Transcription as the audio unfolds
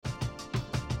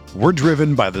We're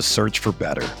driven by the search for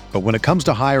better. But when it comes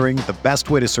to hiring, the best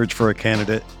way to search for a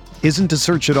candidate isn't to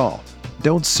search at all.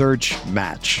 Don't search,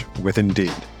 match with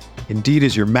Indeed. Indeed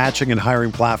is your matching and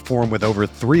hiring platform with over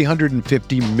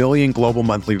 350 million global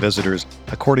monthly visitors,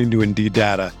 according to Indeed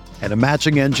data, and a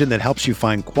matching engine that helps you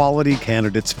find quality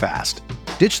candidates fast.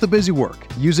 Ditch the busy work.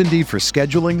 Use Indeed for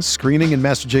scheduling, screening, and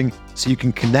messaging so you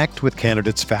can connect with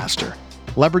candidates faster.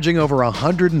 Leveraging over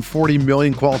 140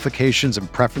 million qualifications and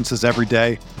preferences every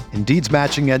day, Indeed's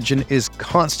matching engine is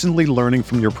constantly learning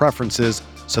from your preferences,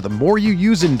 so the more you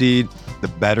use Indeed, the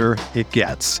better it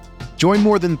gets. Join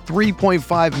more than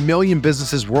 3.5 million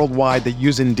businesses worldwide that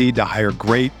use Indeed to hire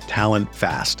great talent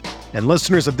fast. And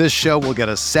listeners of this show will get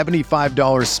a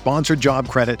 $75 sponsored job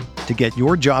credit to get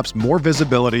your jobs more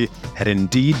visibility at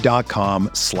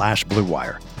Indeed.com/Blue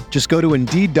Wire. Just go to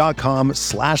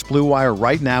Indeed.com/Blue Wire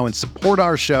right now and support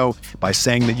our show by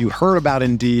saying that you heard about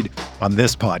Indeed on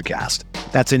this podcast.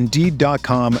 That's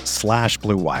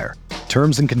Indeed.com/Blue Wire.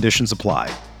 Terms and conditions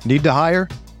apply. Need to hire?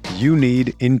 You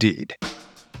need Indeed.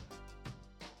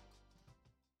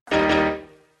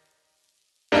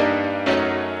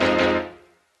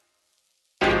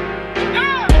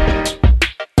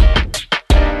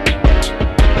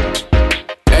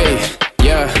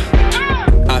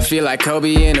 Feel like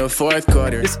Kobe in the fourth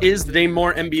quarter. This is the Dane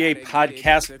Moore NBA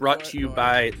podcast brought to you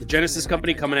by the Genesis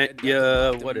Company, coming at you,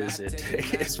 what is it?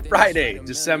 It's Friday,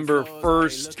 December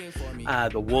 1st.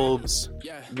 The Wolves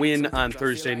win on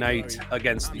Thursday night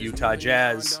against the Utah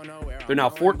Jazz. They're now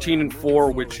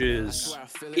 14-4, which is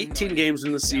 18 games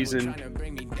in the season,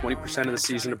 20% of the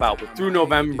season about. But through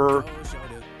November,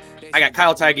 I got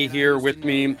Kyle Theige here with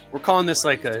me. We're calling this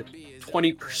like a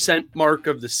 20% mark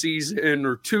of the season,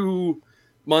 or 2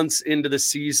 months into the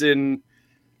season,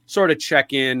 sort of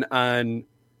check in on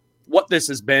what this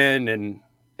has been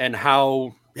and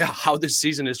how this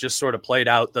season has just sort of played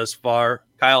out thus far.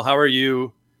 Kyle, how are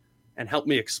you? And help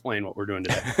me explain what we're doing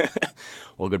today.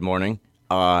 Well, good morning.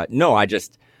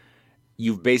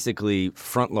 You've basically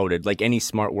front-loaded like any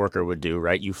smart worker would do,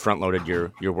 right? You front-loaded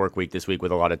your work week this week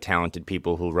with a lot of talented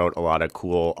people who wrote a lot of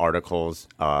cool articles,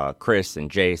 Chris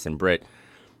and Jace and Britt.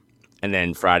 And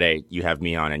then Friday, you have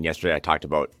me on, and yesterday I talked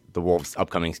about the Wolves'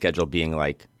 upcoming schedule being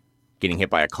like getting hit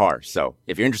by a car. So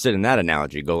if you're interested in that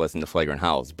analogy, go listen to Flagrant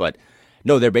Howls. But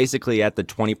no, they're basically at the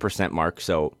 20% mark,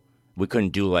 so we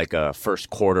couldn't do like a first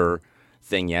quarter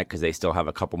thing yet because they still have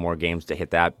a couple more games to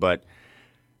hit that. But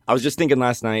I was just thinking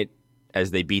last night, as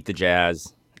they beat the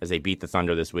Jazz, as they beat the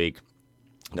Thunder this week,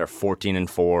 they're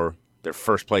 14-4, they're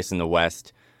first place in the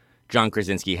West. John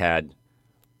Krasinski had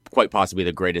quite possibly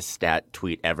the greatest stat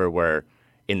tweet ever, where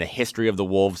in the history of the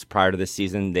Wolves prior to this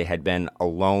season, they had been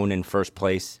alone in first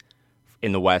place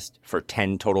in the West for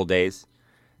 10 total days.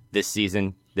 This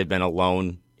season, they've been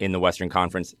alone in the Western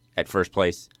Conference at first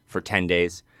place for 10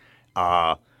 days.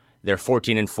 They're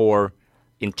 14-4.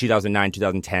 In 2009,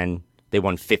 2010, they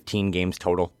won 15 games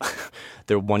total.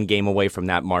 They're one game away from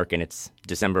that mark, and it's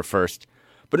December 1st.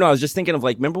 But no, I was just thinking of,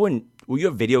 like, were you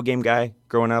a video game guy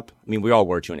growing up? I mean, we all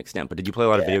were to an extent, but did you play a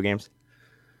lot of video games?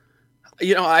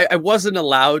 You know, I wasn't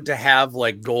allowed to have,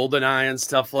 like, GoldenEye and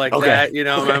stuff like that. You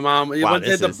know, my mom, wow,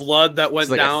 did the blood that went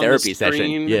like down a therapy the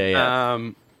screen. session.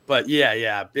 Yeah. But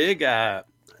big, I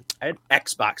had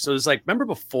Xbox. So it was like, remember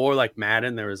before, like,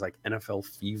 Madden, there was, like, NFL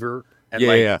Fever? And,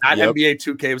 not NBA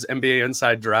 2K, it was NBA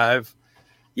Inside Drive.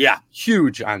 Yeah,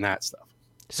 huge on that stuff.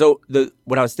 So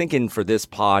what I was thinking for this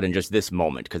pod and just this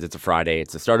moment, because it's a Friday,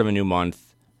 it's the start of a new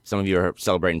month, some of you are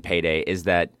celebrating payday, is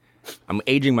that I'm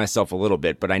aging myself a little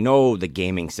bit, but I know the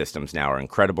gaming systems now are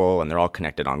incredible and they're all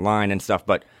connected online and stuff.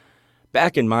 But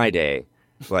back in my day,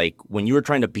 like when you were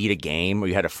trying to beat a game or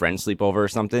you had a friend sleep over or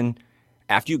something,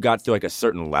 after you got to like a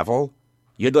certain level,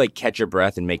 you had to like catch your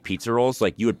breath and make pizza rolls.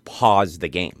 Like you would pause the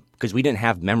game because we didn't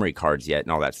have memory cards yet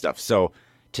and all that stuff. So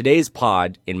today's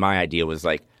pod, in my idea, was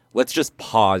like, let's just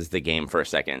pause the game for a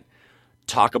second.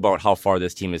 Talk about how far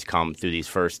this team has come through these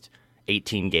first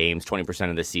 18 games, 20%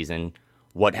 of the season.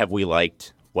 What have we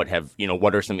liked? What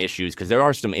are some issues? Because there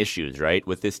are some issues, right,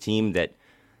 with this team that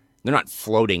they're not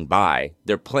floating by.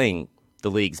 They're playing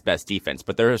the league's best defense.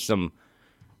 But there are some,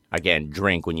 again,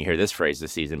 drink when you hear this phrase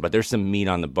this season, but there's some meat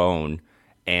on the bone.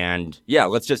 And yeah,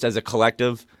 let's just as a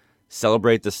collective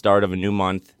celebrate the start of a new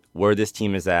month, where this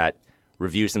team is at,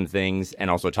 review some things, and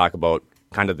also talk about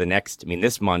kind of the next. I mean,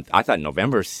 this month, I thought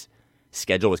November's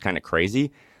schedule was kind of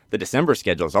crazy. The December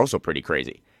schedule is also pretty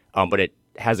crazy, but it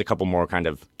has a couple more kind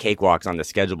of cakewalks on the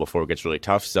schedule before it gets really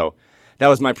tough. So that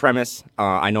was my premise.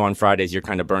 I know on Fridays you're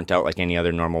kind of burnt out like any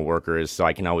other normal worker is, so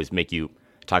I can always make you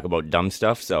talk about dumb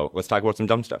stuff. So let's talk about some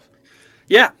dumb stuff.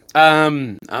 Yeah,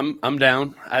 I'm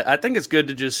down. I think it's good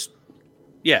to just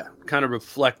kind of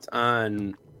reflect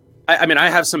on. I mean, I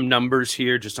have some numbers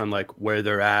here just on like where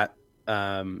they're at,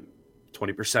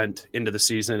 20% into the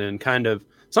season, and kind of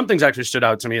some things actually stood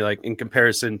out to me, like in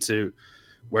comparison to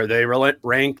where they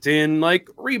ranked in like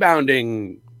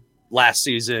rebounding last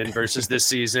season versus this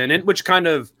season, and which kind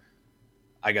of,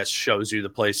 I guess, shows you the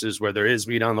places where there is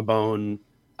meat on the bone,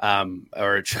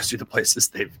 or it shows you the places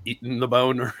they've eaten the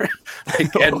bone, or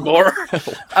like, and more.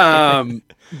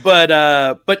 But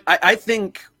I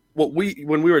think when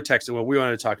we were texting, what we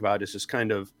wanted to talk about is just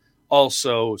kind of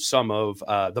also some of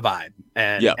the vibe,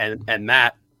 and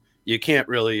that you can't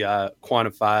really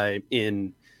quantify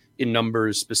in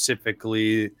numbers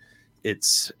specifically.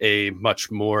 It's a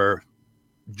much more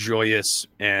joyous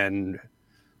and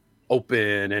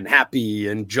open and happy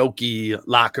and jokey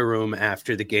locker room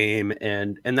after the game,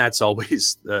 and that's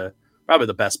always probably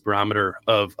the best barometer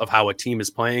of how a team is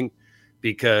playing,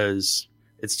 because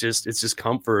it's just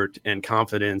comfort and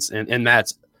confidence, and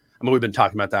that's, I mean, we've been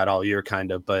talking about that all year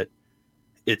kind of, but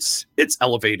it's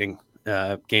elevating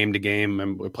game to game.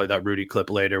 And we'll play that Rudy clip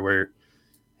later where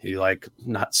he like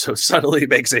not so subtly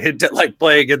makes a hint at like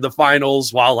playing in the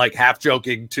finals while like half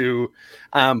joking too.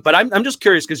 But I'm just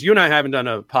curious, because you and I haven't done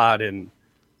a pod in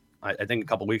I think a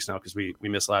couple weeks now, because we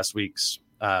missed last week's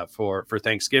for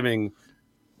Thanksgiving.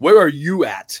 Where are you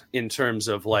at in terms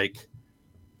of like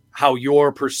how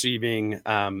you're perceiving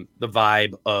the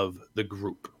vibe of the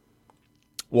group?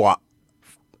 Well,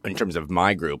 in terms of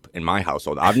my group in my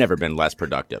household, I've never been less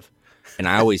productive. And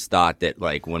I always thought that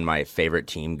like when my favorite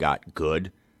team got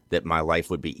good, that my life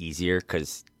would be easier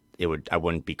because I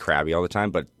wouldn't be crabby all the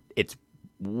time. But it's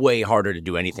way harder to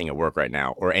do anything at work right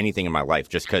now or anything in my life,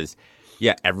 just because,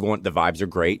 the vibes are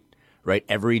great, right?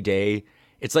 Every day,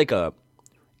 it's like a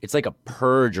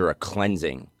purge or a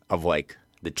cleansing of like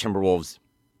the Timberwolves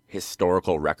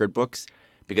historical record books,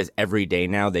 because every day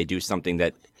now they do something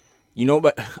that,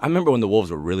 but I remember when the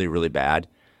Wolves were really, really bad,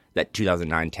 that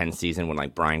 2009-10 season when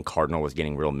like Brian Cardinal was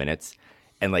getting real minutes,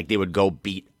 and like they would go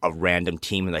beat a random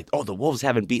team and like, oh, the Wolves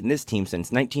haven't beaten this team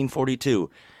since 1942.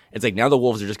 It's like now the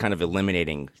Wolves are just kind of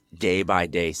eliminating day by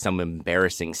day some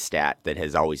embarrassing stat that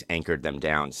has always anchored them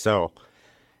down. So,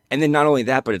 and then not only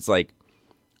that, but it's like,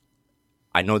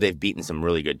 I know they've beaten some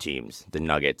really good teams, the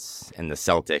Nuggets and the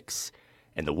Celtics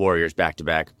and the Warriors back to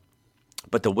back.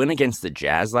 But the win against the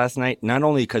Jazz last night, not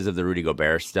only because of the Rudy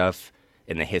Gobert stuff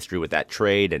and the history with that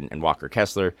trade and Walker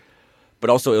Kessler, but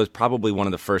also it was probably one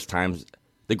of the first times,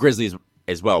 the Grizzlies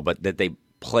as well, but that they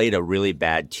played a really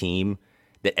bad team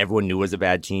that everyone knew was a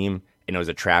bad team, and it was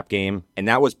a trap game. And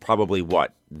that was probably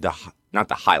not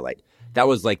the highlight. That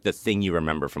was like the thing you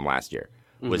remember from last year,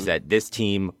 was that this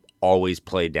team always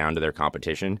played down to their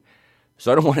competition.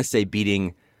 So I don't want to say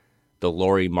beating the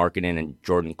Lauri Markkanen and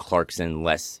Jordan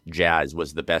Clarkson-less Jazz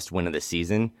was the best win of the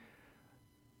season.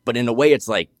 But in a way, it's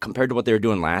like, compared to what they were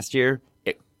doing last year,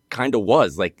 it kind of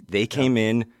was. Like, they came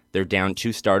in, they're down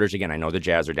 2 starters. Again, I know the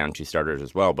Jazz are down 2 starters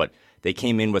as well, but they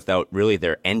came in without really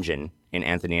their engine in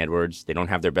Anthony Edwards. They don't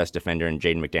have their best defender in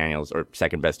Jaden McDaniels, or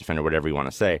second best defender, whatever you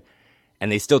want to say.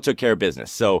 And they still took care of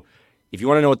business. So if you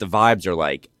want to know what the vibes are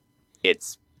like,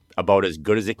 it's about as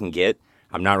good as it can get.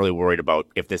 I'm not really worried about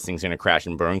if this thing's going to crash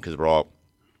and burn, because we're all,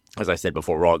 as I said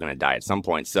before, we're all going to die at some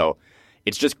point. So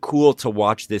it's just cool to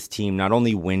watch this team not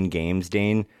only win games,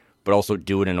 Dane, but also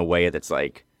do it in a way that's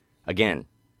like, again,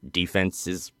 defense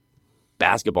is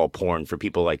basketball porn for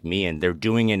people like me, and they're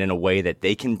doing it in a way that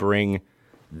they can bring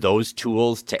those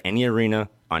tools to any arena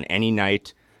on any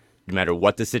night, no matter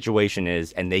what the situation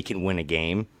is, and they can win a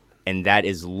game. And that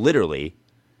is literally,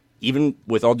 even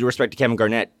with all due respect to Kevin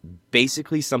Garnett,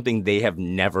 basically something they have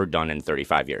never done in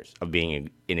 35 years of being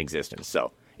in existence.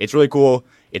 So it's really cool.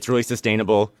 It's really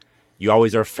sustainable. You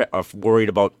always are worried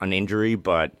about an injury,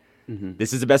 but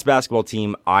this is the best basketball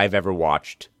team I've ever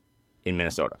watched in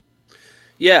Minnesota.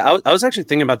 Yeah, I was actually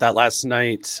thinking about that last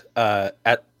night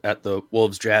at the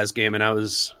Wolves Jazz game, and I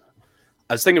was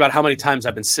thinking about how many times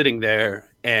I've been sitting there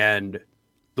and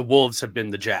the Wolves have been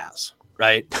the Jazz,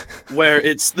 right? Where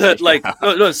it's the like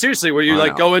no, seriously, where you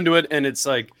like go into it and it's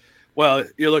like, well,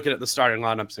 you're looking at the starting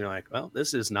lineups and you're like, well,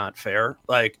 this is not fair.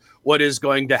 Like, what is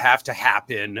going to have to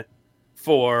happen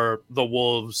for the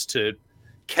Wolves to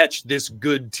catch this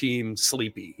good team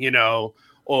sleepy,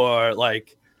 or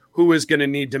like, who is going to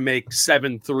need to make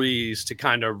 7 threes to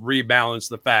kind of rebalance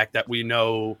the fact that we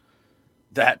know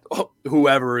that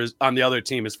whoever is on the other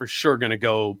team is for sure going to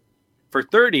go for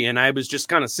 30. And I was just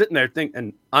kind of sitting there thinking,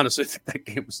 and honestly, I think that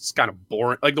game was just kind of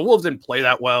boring. Like, the Wolves didn't play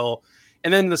that well.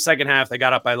 And then in the second half, they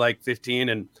got up by like 15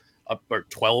 and up or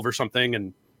 12 or something.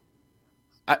 And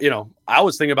I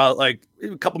was thinking about like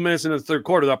a couple minutes into the third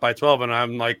quarter, up by 12. And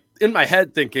I'm like in my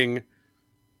head thinking,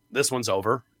 this one's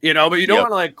over, you know, but you don't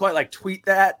want to like quite like tweet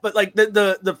that, but like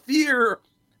the fear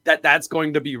that that's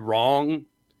going to be wrong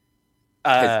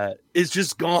is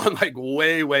just gone like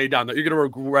way down there. You're going to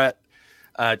regret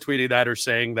tweeting that or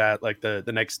saying that like the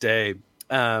next day.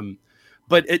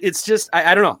 But it's just,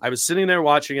 I don't know. I was sitting there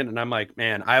watching it and I'm like,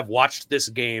 man, I have watched this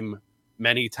game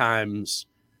many times,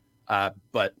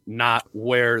 but not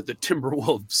where the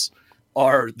Timberwolves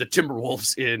are the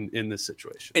Timberwolves in this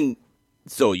situation. And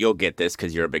so you'll get this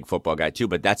because you're a big football guy too,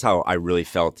 but that's how I really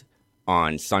felt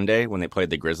on Sunday when they played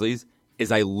the Grizzlies.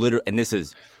 Is I literally, and this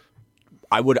is,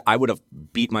 I would have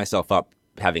beat myself up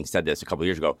having said this a couple of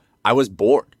years ago. I was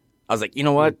bored. I was like, you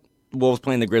know what? Wolves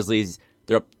playing the Grizzlies,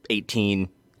 they're up 18.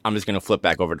 I'm just going to flip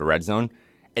back over to red zone.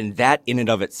 And that in and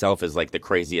of itself is like the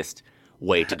craziest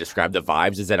way to describe the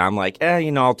vibes, is that I'm like,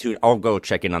 I'll go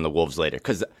check in on the Wolves later.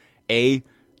 Because A,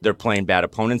 they're playing bad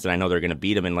opponents and I know they're going to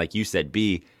beat them. And like you said,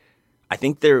 B, I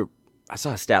think I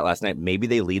saw a stat last night. Maybe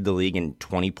they lead the league in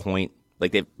 20-point,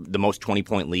 like they've the most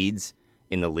 20-point leads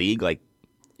in the league, like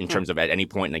in terms of at any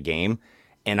point in a game.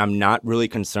 And I'm not really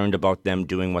concerned about them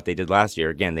doing what they did last year.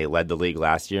 Again, they led the league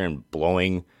last year and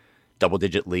blowing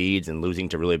double-digit leads and losing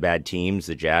to really bad teams.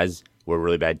 The Jazz were a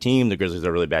really bad team. The Grizzlies are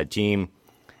a really bad team.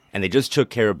 And they just took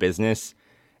care of business.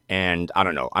 And I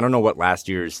don't know what last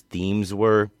year's themes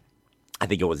were. I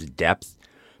think it was depth.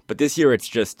 But this year it's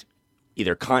just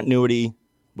either continuity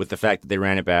with the fact that they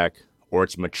ran it back or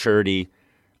it's maturity.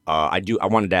 I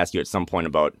wanted to ask you at some point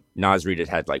about Naz Reid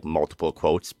had like multiple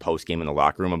quotes post-game in the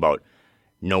locker room about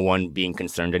no one being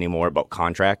concerned anymore about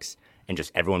contracts and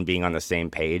just everyone being on the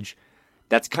same page.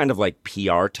 That's kind of like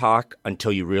PR talk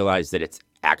until you realize that it's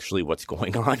actually what's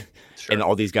going on. Sure. And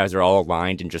all these guys are all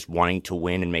aligned and just wanting to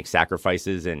win and make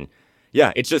sacrifices. And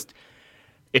yeah, it's just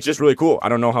really cool. I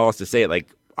don't know how else to say it. Like,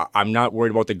 I'm not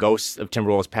worried about the ghosts of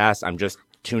Timberwolves past. I'm just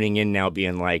tuning in now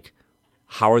being like,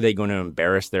 how are they going to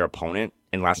embarrass their opponent?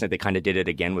 And last night they kind of did it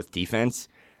again with defense.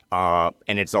 And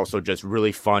it's also just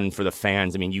really fun for the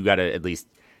fans. I mean, you got to at least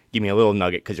give me a little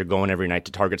nugget because you're going every night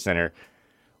to Target Center.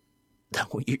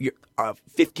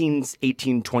 15,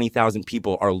 18, 20,000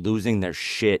 people are losing their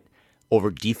shit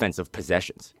over defensive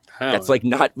possessions. That's like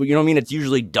not, you know what I mean? It's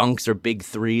usually dunks or big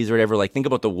threes or whatever. Like, think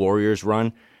about the Warriors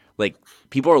run. Like,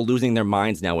 people are losing their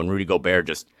minds now when Rudy Gobert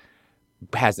just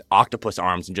has octopus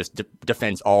arms and just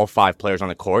defends all 5 players on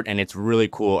the court. And it's really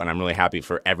cool. And I'm really happy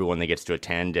for everyone that gets to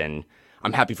attend. And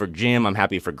I'm happy for Jim. I'm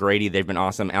happy for Grady. They've been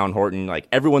awesome. Alan Horton, like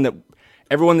everyone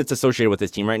that's associated with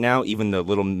this team right now, even the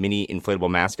little mini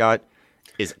inflatable mascot,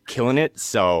 is killing it.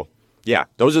 So yeah,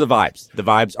 those are the vibes. The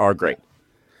vibes are great.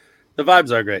 The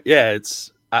vibes are great. Yeah,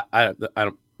 it's I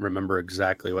don't remember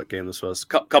exactly what game this was.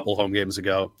 Couple home games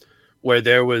ago, where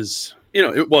there was,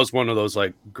 it was one of those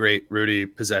like great Rudy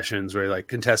possessions where he like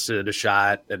contested a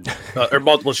shot and or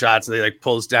multiple shots, and they like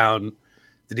pulls down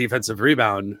the defensive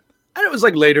rebound, and it was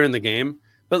like later in the game,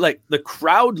 but like the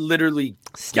crowd literally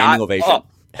standing ovation up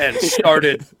and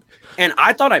started, and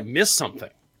I thought I missed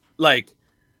something, like.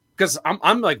 Because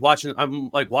I'm watching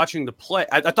the play.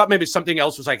 I thought maybe something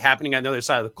else was like happening on the other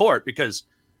side of the court because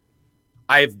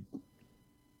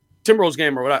Timberwolves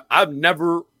game or whatever. I've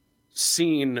never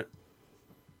seen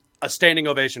a standing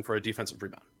ovation for a defensive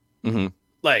rebound. Mm-hmm.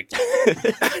 Like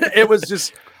it was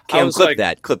just. Cam, clip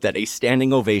that a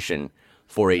standing ovation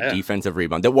for a defensive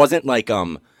rebound. That wasn't like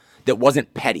that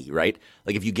wasn't petty, right?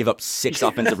 Like if you give up 6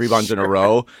 offensive rebounds in a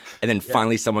row and then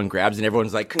finally someone grabs and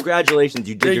everyone's like, congratulations,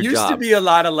 you did your job. There used to be a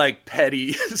lot of like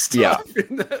petty stuff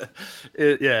in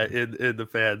the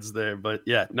fans there. But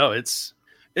yeah, no, it's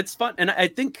fun. And I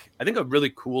think a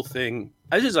really cool thing,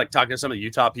 I was just like talking to some of the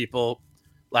Utah people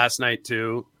last night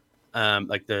too.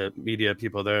 Like the media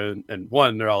people there, and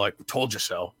one, they're all like, told you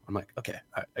so. I'm like, okay,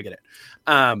 I get it.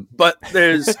 But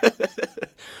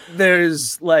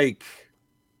there's like,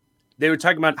 they were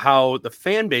talking about how the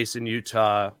fan base in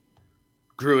Utah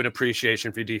grew an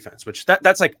appreciation for defense, which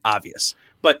that's like obvious.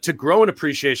 But to grow an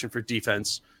appreciation for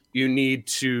defense, you need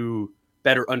to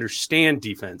better understand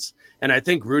defense. And I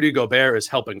think Rudy Gobert is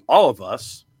helping all of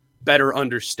us better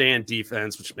understand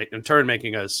defense, which in turn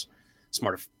making us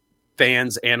smarter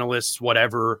fans, analysts,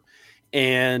 whatever.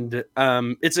 And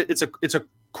it's a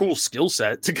cool skill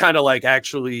set to kind of like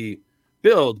actually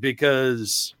build,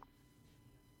 because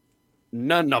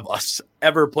none of us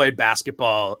ever played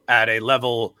basketball at a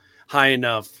level high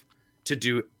enough to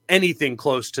do anything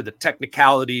close to the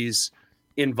technicalities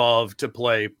involved to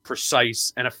play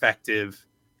precise and effective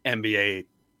NBA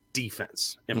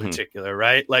defense in particular,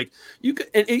 right? Like you could,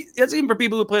 it's even for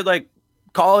people who played like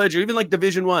college or even like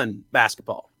Division I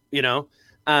basketball,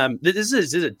 this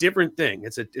is a different thing.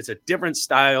 It's a different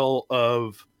style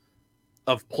of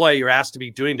of play, you're asked to be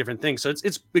doing different things. So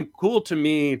it's been cool to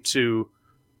me to,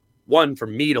 one, for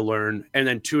me to learn, and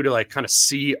then two, to like kind of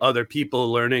see other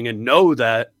people learning and know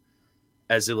that,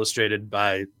 as illustrated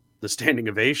by the standing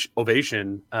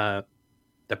ovation, that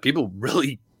people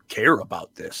really care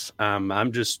about this.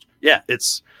 I'm just,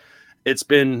 it's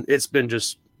been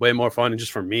just way more fun, and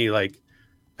just for me, like,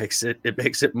 it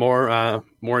makes it more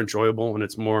enjoyable, and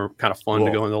it's more kind of fun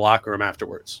to go in the locker room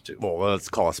afterwards too. Well, let's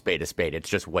call a spade a spade. It's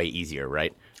just way easier,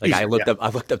 right? Like I looked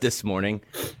up this morning,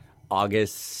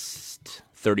 August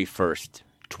 31st,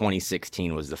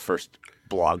 2016 was the first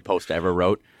blog post I ever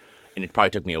wrote. And it probably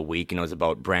took me a week, and it was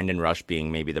about Brandon Rush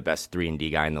being maybe the best 3-and-D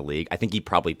guy in the league. I think he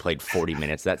probably played 40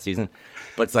 minutes that season.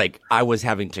 But it's like I was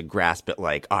having to grasp it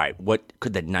like, all right, what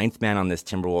could the ninth man on this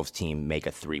Timberwolves team make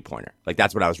a three-pointer? Like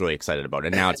that's what I was really excited about.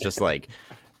 And now it's just like,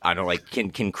 I don't know, like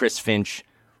can Chris Finch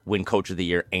win Coach of the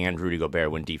Year and Rudy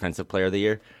Gobert win Defensive Player of the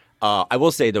Year? I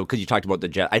will say, though, because you talked about the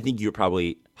Jazz, I think you're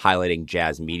probably highlighting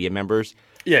Jazz media members.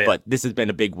 Yeah. But this has been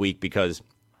a big week because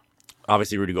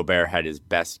obviously Rudy Gobert had his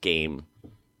best game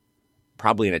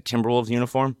probably in a Timberwolves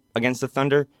uniform against the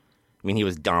Thunder. I mean, he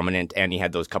was dominant, and he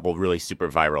had those couple really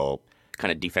super viral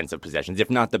kind of defensive possessions,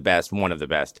 if not the best, one of the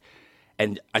best.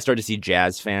 And I started to see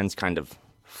Jazz fans kind of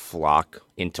flock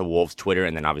into Wolves Twitter,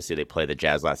 and then obviously they play the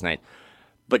Jazz last night.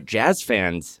 But Jazz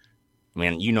fans,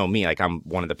 man, you know me, like I'm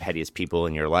one of the pettiest people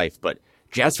in your life, but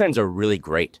Jazz fans are really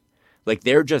great. Like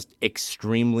they're just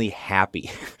extremely happy,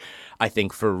 I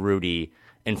think, for Rudy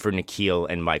and for Nikhil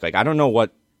and Mike. Like I don't know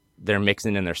what they're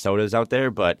mixing in their sodas out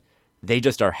there, but they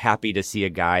just are happy to see a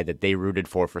guy that they rooted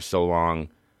for so long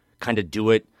kind of do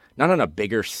it, not on a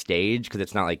bigger stage, because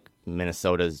it's not like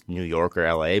Minnesota's New York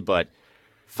or LA, but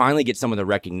finally get some of the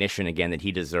recognition again that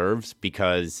he deserves,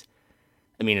 because,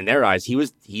 I mean, in their eyes,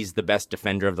 he's the best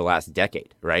defender of the last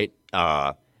decade, right?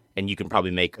 And you can probably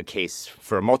make a case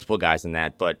for multiple guys in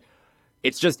that, but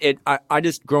it's just, I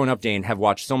just, growing up, Dane, have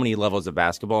watched so many levels of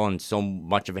basketball, and so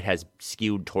much of it has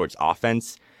skewed towards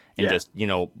offense. And just, you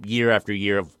know, year after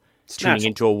year of tuning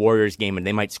into a Warriors game, and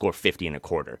they might score 50 in a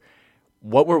quarter.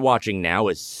 What we're watching now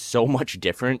is so much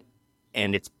different,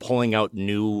 and it's pulling out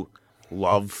new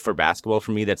love for basketball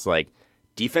for me. That's like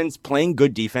defense, playing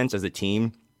good defense as a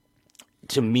team,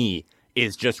 to me,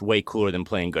 is just way cooler than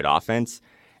playing good offense.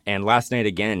 And last night,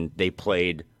 again, they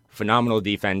played phenomenal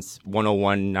defense,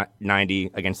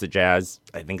 101-90 against the Jazz.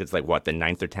 I think it's like, the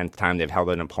 9th or 10th time they've held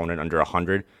an opponent under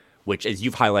 100, which, as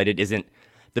you've highlighted, isn't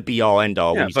the be-all,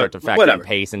 end-all when you start to factor in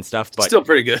pace and stuff. But still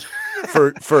pretty good.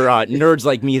 for nerds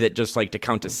like me that just like to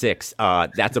count to 6,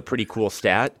 that's a pretty cool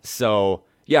stat. So,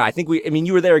 yeah, I think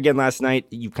you were there again last night.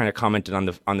 You kind of commented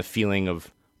on the feeling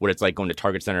of what it's like going to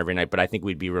Target Center every night, but I think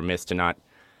we'd be remiss to not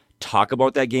talk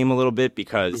about that game a little bit,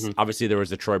 because obviously there was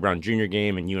the Troy Brown Jr.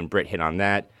 game, and you and Britt hit on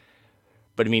that.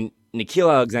 But, I mean,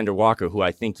 Nikhil Alexander-Walker, who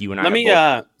I think you and let me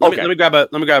grab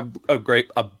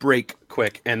a break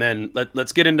quick, and then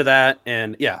let's get into that.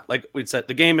 And like we said,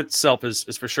 the game itself is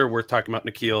for sure worth talking about,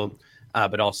 Nikhil,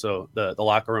 but also the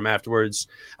locker room afterwards.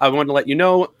 I wanted to let you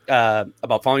know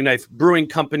about Falling Knife Brewing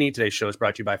Company. Today's show is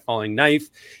brought to you by Falling Knife,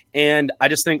 and I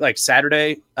just think like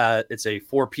Saturday, it's a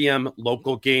 4 p.m.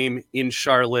 local game in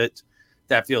Charlotte.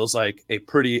 That feels like a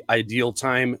pretty ideal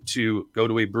time to go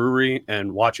to a brewery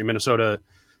and watch a Minnesota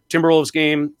Timberwolves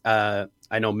game.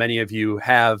 I know many of you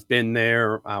have been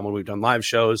there when we've done live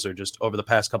shows, or just over the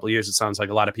past couple of years. It sounds like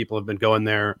a lot of people have been going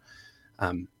there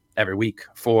every week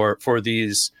for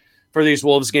these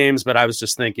Wolves games. But I was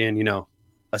just thinking, you know,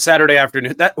 a Saturday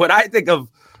afternoon. That what I think of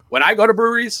when I go to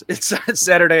breweries. It's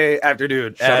Saturday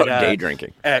afternoon at day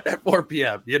drinking at 4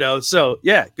 p.m. You know, so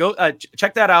yeah, go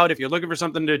check that out if you're looking for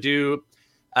something to do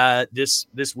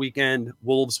this weekend.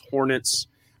 Wolves Hornets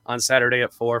on Saturday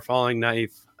at 4. Falling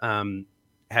Knife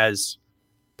has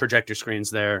projector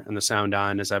screens there and the sound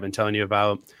on, as I've been telling you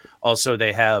about. Also,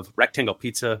 they have Rectangle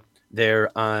Pizza there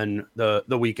on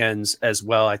the weekends as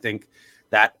well. I think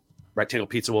that Rectangle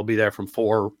Pizza will be there from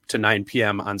 4 to 9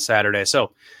 p.m. on Saturday.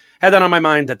 So had that on my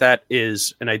mind that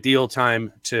is an ideal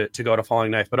time to go to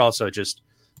Falling Knife, but also just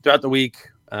throughout the week.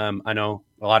 I know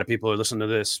a lot of people are listening to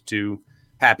this to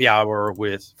happy hour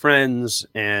with friends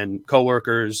and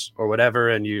coworkers or whatever,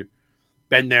 and you've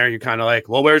been there, you're kind of like,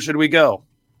 well, where should we go?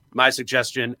 My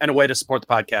suggestion and a way to support the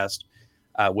podcast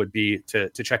would be to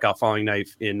check out Falling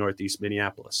Knife in Northeast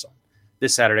Minneapolis. So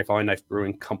this Saturday, Falling Knife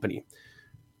Brewing Company.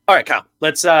 All right, Kyle,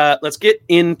 let's get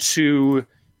into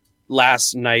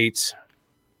last night.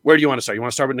 Where do you want to start? You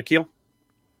want to start with Nikhil?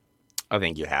 I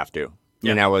think you have to.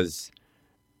 Yeah. I mean,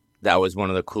 that was one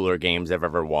of the cooler games I've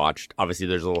ever watched. Obviously,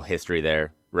 there's a little history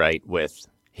there, right, with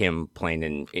him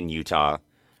playing in Utah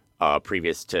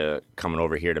previous to coming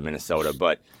over here to Minnesota.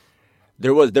 But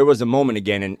There was a moment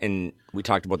again, and we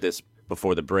talked about this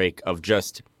before the break, of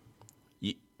just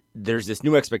there's this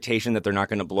new expectation that they're not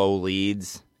going to blow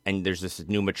leads, and there's this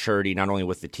new maturity not only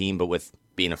with the team but with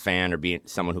being a fan or being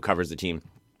someone who covers the team.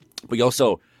 But you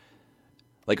also,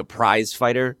 like a prize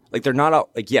fighter, like they're not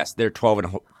like, yes, they're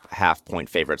 12.5 point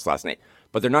favorites last night,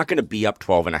 but they're not going to be up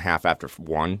 12.5 after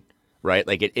one, right?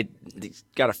 Like you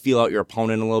got to feel out your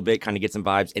opponent a little bit, kind of get some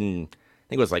vibes. And I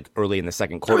think it was like early in the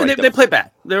second quarter. I mean, they played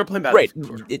bad. They were playing bad. Right.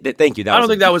 Thank you. I don't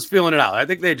think that was feeling it out. I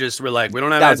think they just were like, we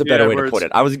don't have. That was a better way to put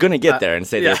it. I was going to get there and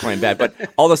say they were playing bad, but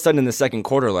all of a sudden in the second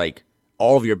quarter, like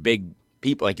all of your big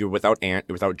people, like you're without Ant,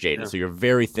 you're without Jaden, so you're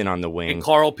very thin on the wing. And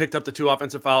Carl picked up the 2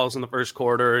 offensive fouls in the first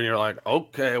quarter, and you're like,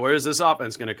 okay, where's this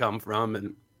offense going to come from?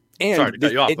 And sorry to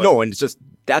cut you off. No, and it's just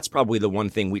that's probably the one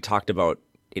thing we talked about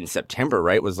in September,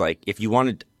 right? Was like if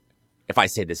I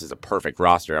say this is a perfect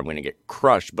roster, I'm going to get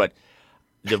crushed. But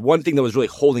the one thing that was really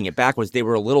holding it back was they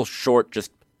were a little short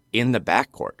just in the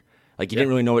backcourt. Like you didn't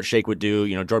really know what Shake would do.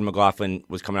 You know, Jordan McLaughlin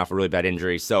was coming off a really bad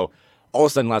injury, so all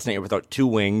of a sudden last night you're without 2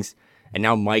 wings, and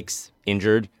now Mike's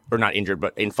injured, or not injured,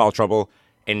 but in foul trouble,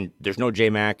 and there's no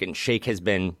J-Mac, and Shake has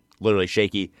been literally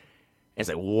shaky. And it's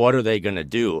like, what are they going to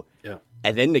do? Yeah.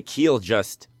 And then Nikhil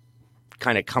just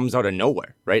kind of comes out of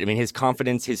nowhere, right? I mean, his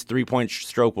confidence, his three-point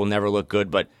stroke will never look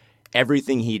good, but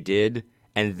everything he did,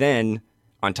 and then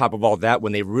on top of all that,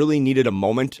 when they really needed a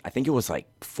moment, I think it was like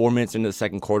 4 minutes into the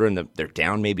second quarter, and they're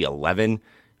down maybe 11.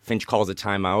 Finch calls a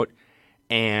timeout,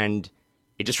 and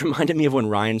it just reminded me of when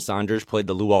Ryan Saunders played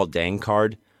the Luol Deng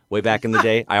card way back in the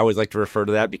day. I always like to refer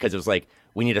to that because it was like,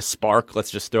 we need a spark.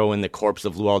 Let's just throw in the corpse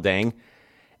of Luol Deng.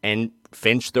 And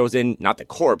Finch throws in, not the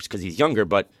corpse because he's younger,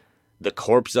 but the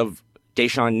corpse of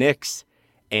Deshaun Nix.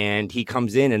 And he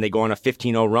comes in and they go on a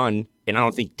 15-0 run. And I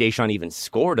don't think Deshaun even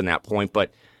scored in that point,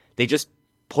 but they just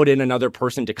put in another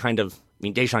person to kind of, I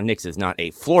mean, Deshaun Nix is not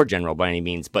a floor general by any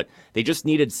means, but they just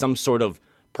needed some sort of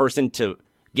person to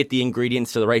get the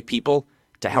ingredients to the right people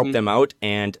to help them out.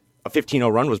 And a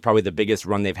 15-0 run was probably the biggest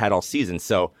run they've had all season.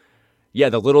 So, yeah,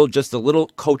 the little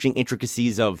coaching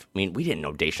intricacies of, I mean, we didn't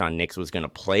know Deshaun Nix was going to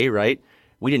play, right?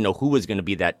 We didn't know who was going to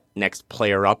be that next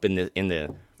player up in the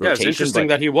rotation. Yeah, it's interesting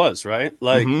that he was, right?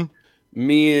 Like,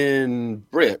 me and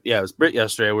Britt, it was Britt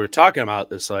yesterday, we were talking about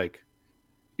this, like,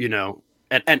 you know,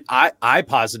 and I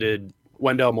posited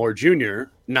Wendell Moore Jr.,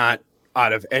 not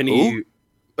out of any,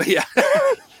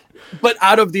 but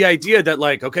out of the idea that,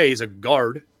 like, okay, he's a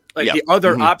guard. Like, the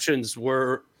other options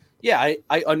were,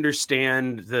 I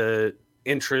understand the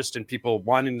interest in people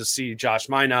wanting to see Josh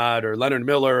Minot or Leonard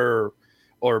Miller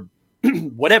or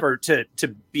whatever to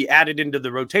be added into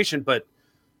the rotation, but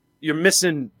you're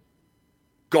missing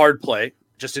guard play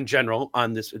just in general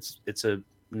on this. It's a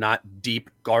not deep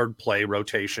guard play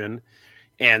rotation.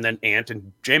 And then Ant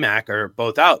and J-Mac are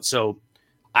both out. So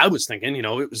I was thinking, you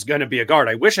know, it was going to be a guard.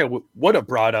 I wish I would have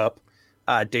brought up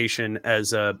Dacian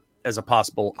as a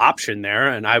possible option there.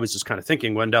 And I was just kind of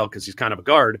thinking Wendell because he's kind of a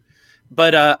guard.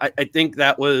 But I think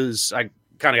I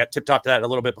kind of got tipped off to that a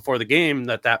little bit before the game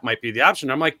that might be the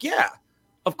option. I'm like, yeah,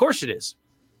 of course it is.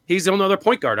 He's the only other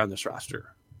point guard on this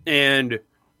roster. And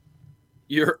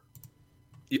the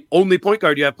only point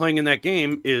guard you have playing in that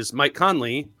game is Mike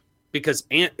Conley, because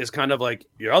Ant is kind of like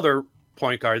your other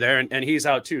point guard there, and he's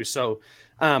out too. So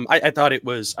I thought it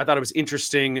was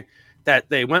interesting that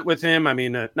they went with him. I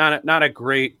mean, not a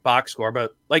great box score,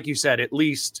 but like you said, at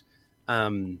least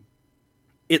they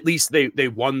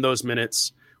won those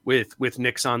minutes with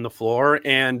Nix on the floor.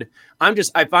 And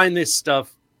I find this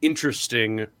stuff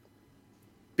interesting,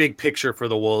 big picture for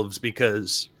the Wolves,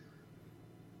 because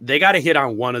they got to hit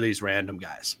on one of these random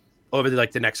guys over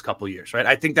the next couple of years, right?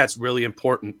 I think that's really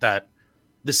important, that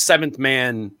the seventh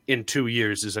man in 2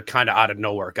 years is a kind of out of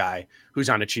nowhere guy who's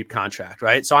on a cheap contract,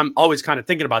 right? So I'm always kind of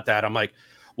thinking about that. I'm like,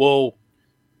 well,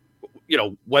 you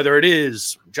know, whether it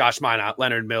is Josh Minot,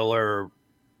 Leonard Miller,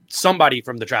 somebody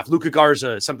from the draft, Luka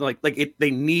Garza, something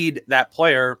they need that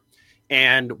player.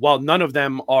 And while none of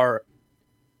them are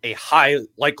a high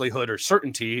likelihood or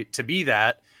certainty to be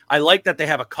that, I like that they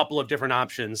have a couple of different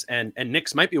options, and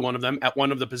Knicks might be one of them at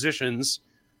one of the positions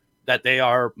that they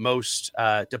are most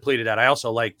depleted at. I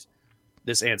also liked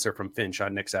this answer from Finch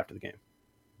on Knicks after the game.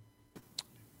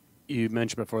 You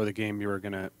mentioned before the game you were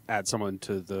going to add someone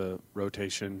to the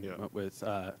rotation with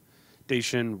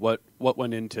Dacian. What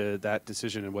went into that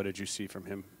decision, and what did you see from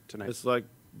him tonight? It's like,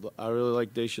 I really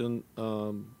like Dacian.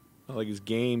 I like his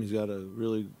game. He's got a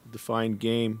really defined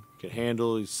game. Can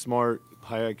handle. He's smart,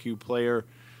 high IQ player.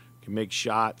 Can make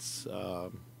shots.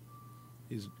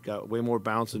 He's got way more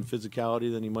bounce and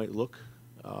physicality than he might look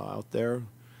out there.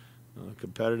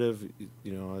 Competitive.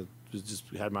 You know, just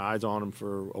had my eyes on him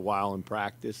for a while in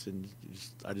practice, and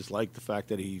I just like the fact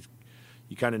that you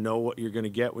kind of know what you're going to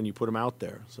get when you put him out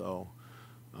there. So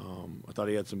I thought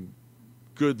he had some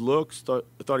good looks. I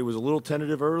thought he was a little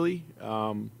tentative early.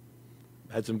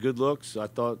 Had some good looks. I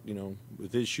thought,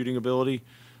 with his shooting ability,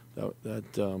 that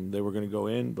they were going to go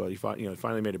in, but he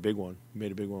finally made a big one. He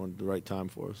made a big one at the right time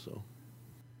for us. So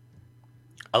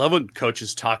I love when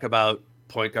coaches talk about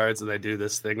point guards and they do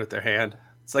this thing with their hand.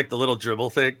 It's like the little dribble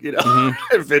thing,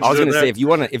 Mm-hmm. I was going to say, if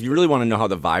you really want to know how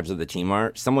the vibes of the team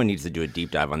are, someone needs to do a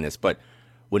deep dive on this. But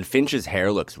when Finch's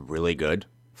hair looks really good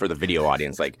for the video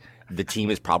audience, like the team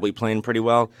is probably playing pretty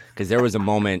well, because there was a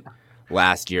moment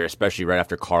last year, especially right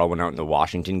after Carl went out in the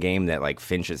Washington game, that like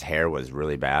Finch's hair was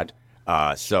really bad.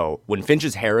 So when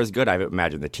Finch's hair is good, I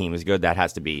imagine the team is good. That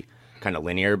has to be kind of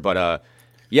linear. But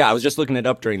yeah, I was just looking it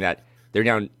up during that. They're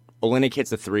down. Olynyk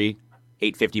hits a 3,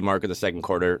 8:50 mark of the second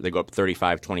quarter. They go up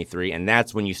 35-23, and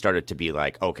that's when you started to be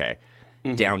like, okay,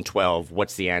 down 12.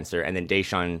 What's the answer? And then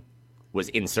Deshaun was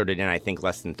inserted in, I think,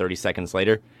 less than 30 seconds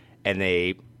later, and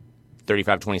they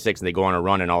 35-26, and they go on a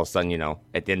run, and all of a sudden,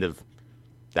 at the end of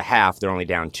the half, they're only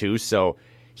down 2. So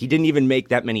he didn't even make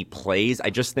that many plays. I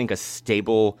just think this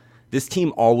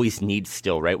team always needs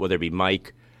still, right? Whether it be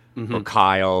Mike or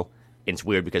Kyle. It's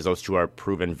weird because those two are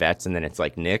proven vets, and then it's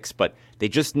like Knicks, but they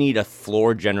just need a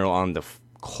floor general on the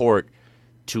court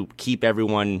to keep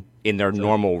everyone in their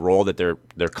normal role that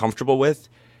they're comfortable with.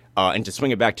 And to swing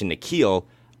it back to Nickeil,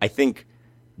 I think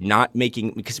not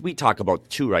making, because we talk about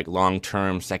too, like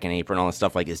long-term second apron, all that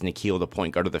stuff, like is Nickeil the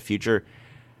point guard of the future?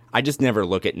 I just never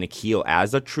look at Nickeil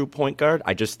as a true point guard.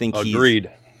 I just think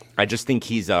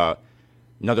he's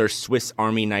another Swiss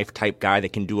Army knife type guy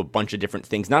that can do a bunch of different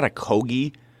things. Not a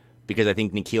Kogi, because I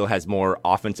think Nickeil has more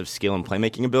offensive skill and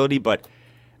playmaking ability, but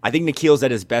I think Nikhil's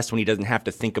at his best when he doesn't have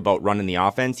to think about running the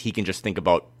offense. He can just think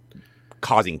about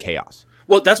causing chaos.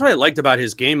 Well, that's what I liked about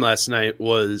his game last night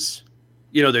was,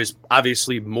 there's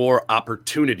obviously more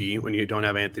opportunity when you don't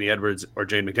have Anthony Edwards or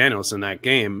Jaden McDaniels in that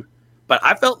game, but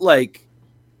I felt like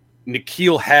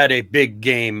Nickeil had a big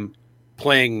game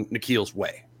playing Nikhil's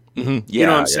way. Mm-hmm. You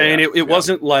know what I'm saying? It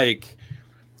wasn't like...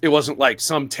 It wasn't like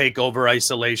some takeover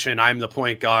isolation. I'm the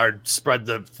point guard, spread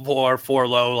the floor, 4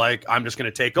 low, like I'm just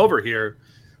going to take over here,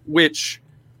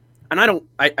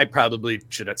 I probably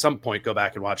should at some point go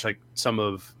back and watch like some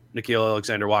of Nickeil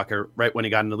Alexander-Walker right when he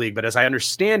got in the league. But as I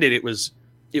understand it, it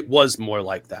was more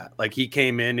like that. Like he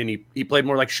came in and he played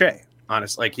more like Shea,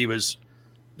 honestly. Like he was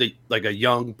like a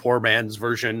young, poor man's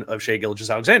version of Shea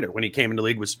Gilgeous-Alexander when he came into the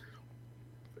league, was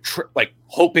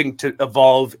hoping to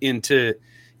evolve into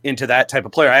that type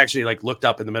of player. I actually looked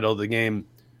up in the middle of the game,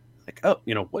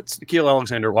 what's Nickeil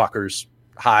Alexander-Walker's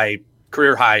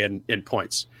career high in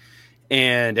points?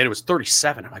 And it was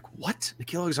 37. I'm like, what?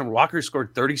 Nickeil Alexander-Walker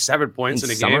scored 37 points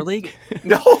in a summer game? League?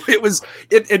 No, it was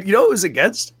it was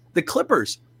against the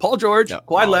Clippers. Paul George,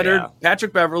 Kawhi Leonard,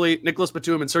 Patrick Beverly, Nicholas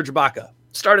Batum, and Serge Ibaka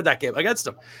started that game against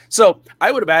him. So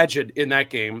I would imagine in that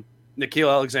game,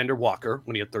 Nickeil Alexander-Walker,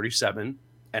 when he had 37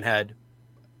 and had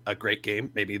a great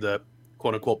game, maybe the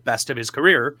quote-unquote best of his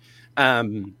career,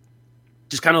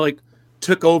 just kind of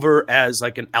took over as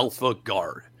an alpha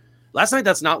guard. Last night,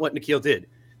 that's not what Nickeil did.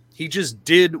 He just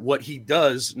did what he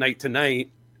does night to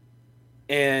night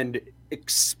and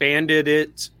expanded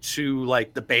it to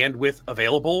the bandwidth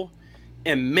available.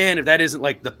 And man, if that isn't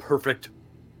the perfect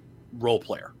role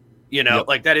player,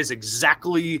 that is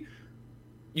exactly,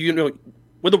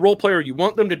 with a role player, you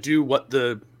want them to do what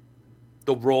the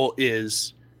role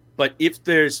is. But if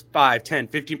there's 5, 10,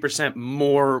 15%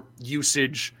 more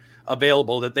usage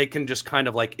available, that they can just kind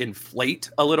of inflate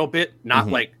a little bit, not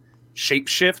shape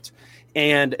shift.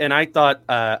 And I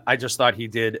just thought he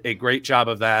did a great job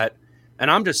of that. And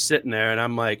I'm just sitting there and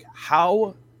I'm like,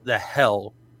 how the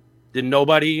hell did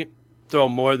nobody throw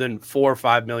more than $4 or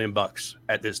 $5 million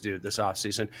at this dude this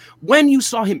offseason? When you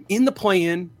saw him in the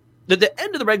play-in, the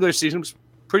end of the regular season was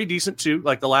pretty decent too,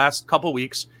 the last couple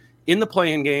weeks in the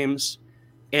play-in games.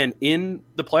 And in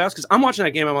the playoffs, because I'm watching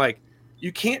that game, I'm like,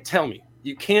 you can't tell me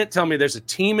there's a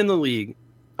team in the league,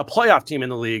 a playoff team in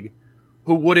the league,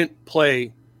 who wouldn't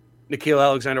play Nickeil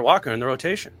Alexander-Walker in the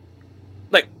rotation.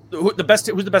 Who's the best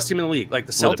team in the league? The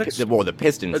Celtics? The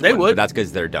Pistons. They would. But that's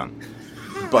because they're done.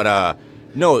 But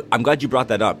no, I'm glad you brought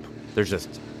that up. There's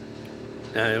just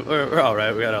we're all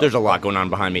right. There's a lot going on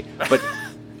behind me. But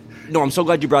no, I'm so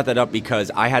glad you brought that up, because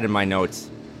I had in my notes,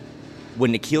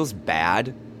 when Nickeil's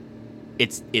bad,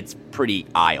 it's pretty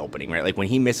eye-opening, right? When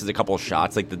he misses a couple of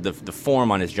shots, the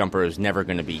form on his jumper is never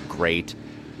going to be great.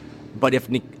 But if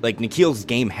Nickeil's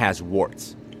game has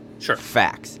warts, sure,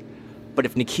 facts. But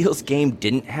if Nickeil's game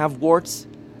didn't have warts,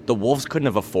 the Wolves couldn't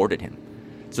have afforded him.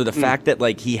 So the fact that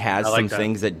like he has like some that.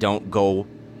 things that don't go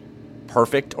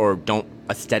perfect or don't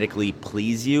aesthetically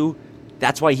please you,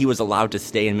 that's why he was allowed to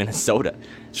stay in Minnesota.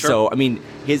 Sure. So I mean,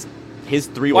 his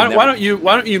three. Why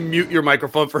don't you mute your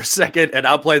microphone for a second and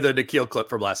I'll play the Nikhil clip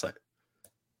from last night.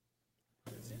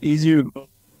 Easier to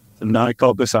not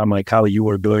focus on like how you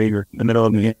were doing or in the middle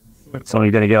of the game. So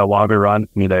you're gonna get a longer run.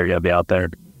 You're gonna be out there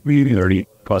really 30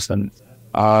 plus then.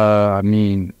 I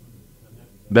mean,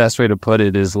 best way to put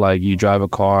it is like you drive a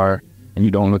car and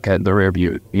you don't look at the rear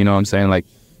view. You know what I'm saying? Like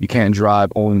you can't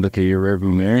drive only look at your rear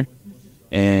view mirror.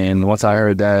 And once I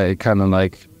heard that, it kind of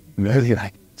like really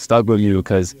like stuck with you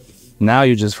because now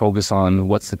you just focus on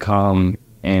what's to come,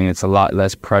 and it's a lot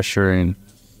less pressure, and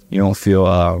you don't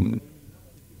feel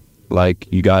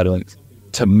like you got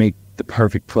to make the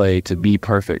perfect play to be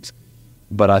perfect.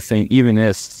 But I think even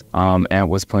this, Ant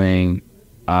was playing.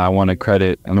 I want to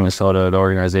credit Minnesota, the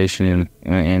organization,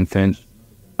 and Finch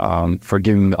for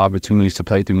giving me the opportunities to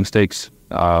play through mistakes.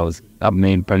 I've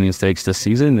made plenty of mistakes this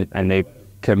season, and they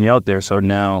kept me out there. So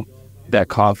now that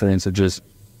confidence of just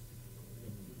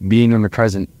being in the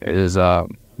present is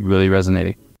really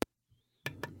resonating.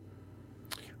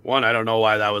 One, I don't know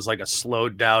why that was like a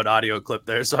slowed down audio clip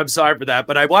there, so I'm sorry for that.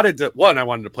 But I wanted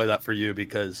to play that for you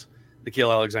because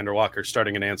Nikhil Alexander-Walker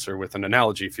starting an answer with an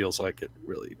analogy feels like it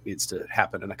really needs to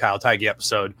happen in a Kyle Theige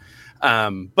episode.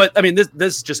 But I mean,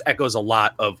 this just echoes a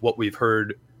lot of what we've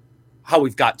heard, how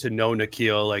we've got to know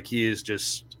Nikhil. Like he is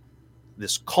just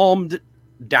this calmed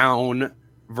down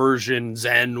version,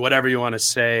 Zen, whatever you want to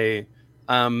say,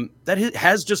 that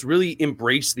has just really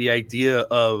embraced the idea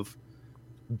of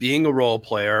being a role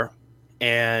player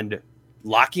and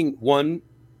accepting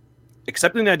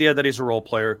the idea that he's a role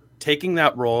player, taking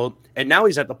that role, and now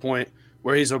he's at the point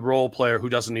where he's a role player who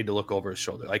doesn't need to look over his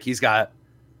shoulder. Like he's got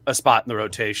a spot in the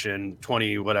rotation,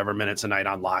 20 whatever minutes a night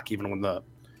on lock, even when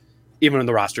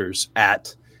the roster's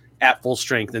at full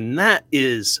strength. And that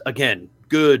is, again,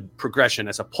 good progression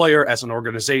as a player, as an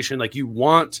organization. Like you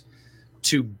want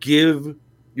to give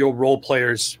your role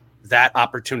players that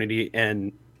opportunity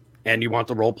and you want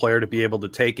the role player to be able to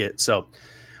take it. So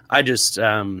I've just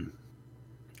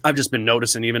been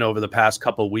noticing even over the past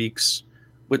couple of weeks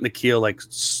with Nikhil, like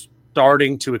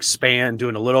starting to expand,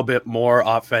 doing a little bit more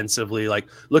offensively, like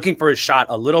looking for his shot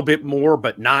a little bit more,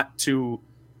 but not to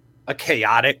a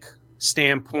chaotic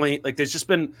standpoint. Like there's just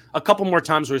been a couple more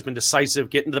times where he's been decisive,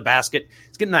 getting to the basket.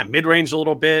 He's getting that mid-range a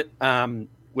little bit,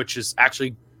 which is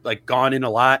actually like gone in a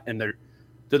lot. And they're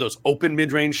those open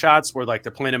mid-range shots where like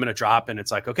they're playing him in a drop and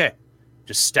it's like, okay,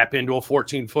 just step into a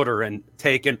 14-footer and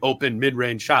take an open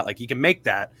mid-range shot. Like he can make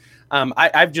that.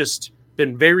 I've just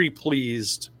been very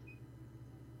pleased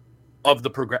of the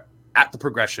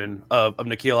progression of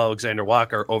Nikhil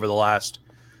Alexander-Walker over the last,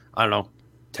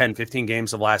 10, 15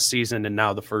 games of last season, and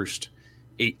now the first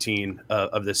 18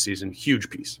 of this season. Huge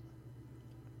piece.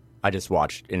 I just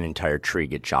watched an entire tree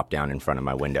get chopped down in front of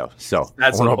my window. So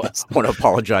That's I want to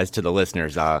apologize to the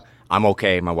listeners. I'm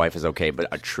okay. My wife is okay, but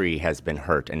a tree has been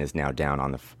hurt and is now down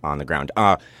on the ground.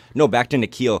 No, back to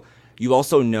Nikhil. You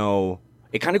also know,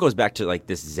 it kind of goes back to like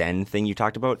this Zen thing you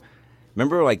talked about.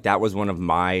 Remember, like that was one of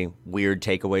my weird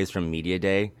takeaways from Media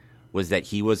Day, was that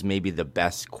he was maybe the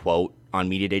best quote on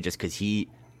Media Day just because he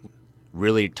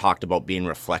really talked about being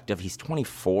reflective. He's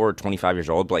 24, 25 years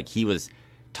old, but like he was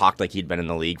talked like he'd been in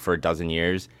the league for a dozen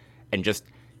years. And just,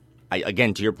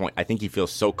 again, to your point, I think he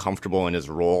feels so comfortable in his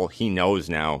role. He knows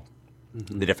now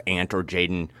that if Ant or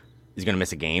Jaden is going to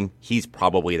miss a game, he's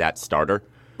probably that starter.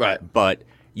 Right. But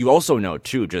you also know,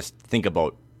 too, just think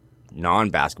about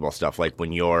non-basketball stuff, like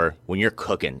when you're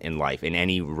cooking in life, in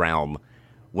any realm,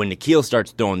 when Nikhil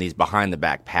starts throwing these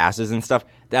behind-the-back passes and stuff,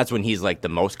 that's when he's like the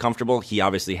most comfortable. He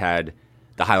obviously had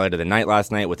the highlight of the night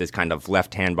last night with his kind of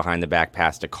left hand behind the back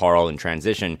pass to Carl in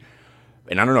transition.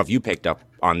 And I don't know if you picked up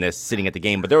on this sitting at the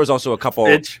game, but there was also a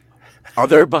couple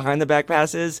other behind the back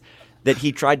passes that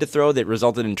he tried to throw that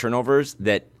resulted in turnovers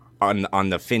that on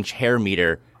the Finch hair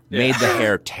meter made the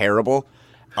hair terrible.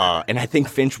 And I think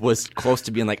Finch was close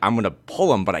to being like, I'm going to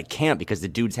pull him, but I can't because the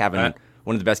dude's having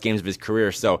one of the best games of his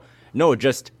career. So, no,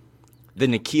 just the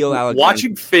Nikhil Alexander.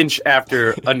 Watching Finch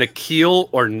after a Nikhil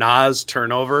or Nas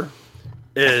turnover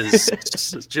is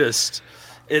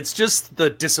it's just the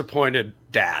disappointed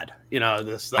dad.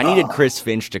 I needed Chris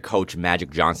Finch to coach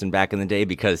Magic Johnson back in the day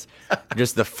because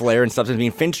just the flair and stuff. I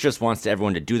mean, Finch just wants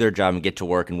everyone to do their job and get to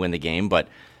work and win the game. But,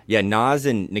 yeah, Nas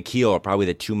and Nikhil are probably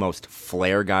the two most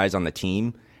flair guys on the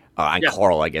team. And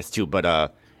Carl, I guess, too.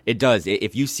 But it does.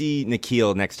 If you see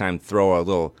Nikhil next time throw a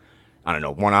little,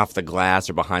 one off the glass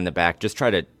or behind the back, just try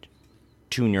to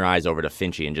tune your eyes over to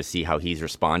Finchy and just see how he's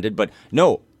responded. But,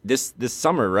 no, this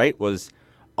summer, right, was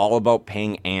all about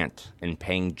paying Ant and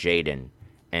paying Jaden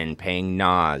and paying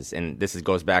Nas. And this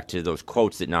goes back to those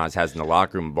quotes that Nas has in the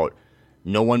locker room about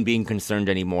no one being concerned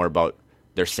anymore about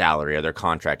their salary or their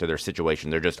contract or their situation.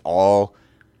 They're just all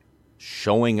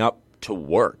showing up to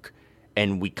work.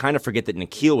 And we kind of forget that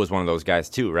Nikhil was one of those guys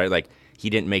too, right? Like,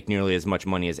 he didn't make nearly as much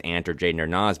money as Ant or Jaden or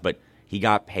Nas, but he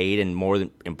got paid, and more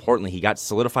than importantly, he got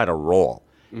solidified a role.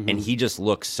 Mm-hmm. And he just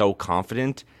looks so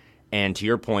confident. And to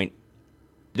your point,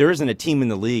 there isn't a team in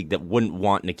the league that wouldn't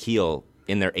want Nikhil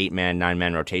in their 8-man,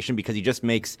 9-man rotation because he just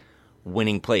makes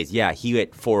winning plays. Yeah, he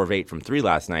hit 4 of 8 from 3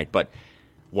 last night, but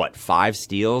 5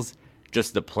 steals?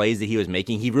 Just the plays that he was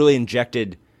making. He really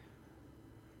injected.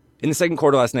 In the second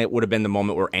quarter last night would have been the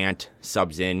moment where Ant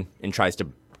subs in and tries to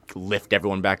lift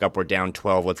everyone back up. We're down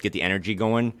 12. Let's get the energy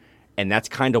going. And that's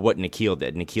kind of what Nikhil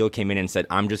did. Nikhil came in and said,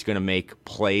 I'm just going to make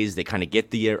plays that kind of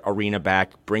get the arena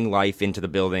back, bring life into the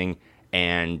building.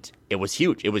 And it was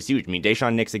huge. It was huge. I mean,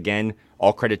 Deshaun Nix, again,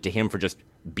 all credit to him for just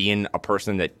being a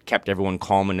person that kept everyone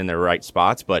calm and in their right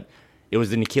spots. But it was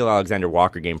the Nikhil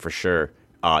Alexander-Walker game for sure.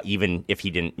 Even if he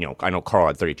didn't, I know Carl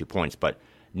had 32 points, but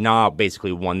Nah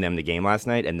basically won them the game last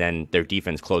night, and then their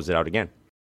defense closed it out again.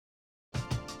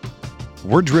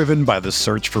 We're driven by the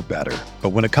search for better. But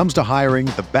when it comes to hiring,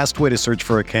 the best way to search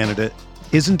for a candidate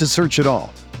isn't to search at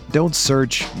all. Don't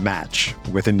search, match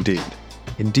with Indeed.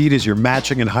 Indeed is your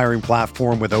matching and hiring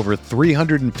platform with over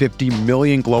 350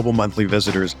 million global monthly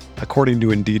visitors, according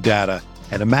to Indeed data,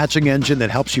 and a matching engine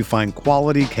that helps you find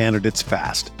quality candidates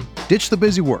fast. Ditch the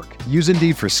busy work. Use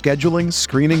Indeed for scheduling,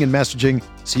 screening, and messaging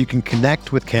so you can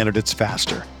connect with candidates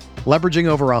faster. Leveraging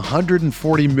over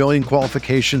 140 million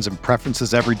qualifications and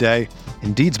preferences every day,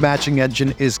 Indeed's matching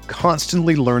engine is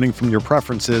constantly learning from your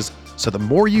preferences, so the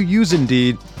more you use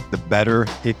Indeed, the better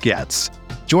it gets.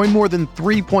 Join more than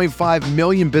 3.5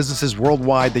 million businesses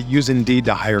worldwide that use Indeed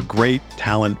to hire great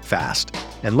talent fast.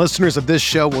 And listeners of this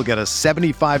show will get a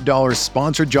 $75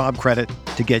 sponsored job credit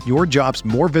to get your jobs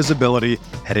more visibility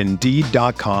at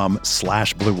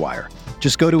Indeed.com/Blue Wire.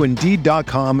 Just go to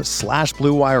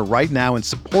Indeed.com/Blue Wire right now and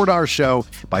support our show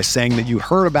by saying that you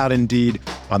heard about Indeed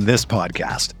on this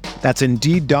podcast. That's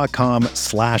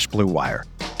Indeed.com/Blue Wire.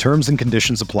 Terms and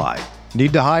conditions apply.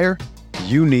 Need to hire?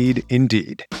 You need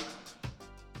Indeed.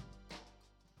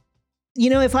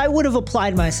 If I would have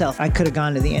applied myself, I could have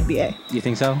gone to the NBA. You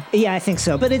think so? Yeah, I think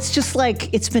so. But it's just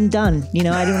like, it's been done.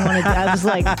 I didn't want to, I was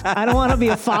like, I don't want to be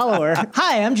a follower.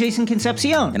 Hi, I'm Jason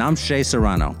Concepcion. And I'm Shea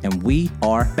Serrano. And we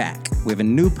are back. We have a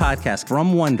new podcast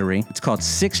from Wondery. It's called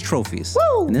 6 Trophies.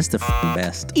 Woo! And it's the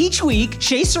best. Each week,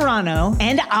 Shea Serrano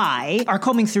and I are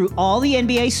combing through all the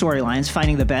NBA storylines,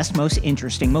 finding the best, most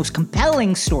interesting, most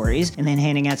compelling stories, and then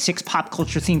handing out 6 pop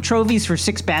culture themed trophies for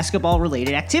 6 basketball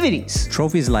related activities.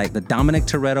 Trophies like the Dominic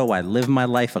Toretto I Live My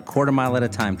Life a Quarter Mile at a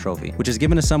Time trophy, which is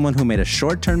given to someone who made a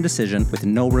short-term decision with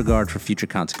no regard for future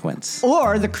consequence.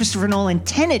 Or the Christopher Nolan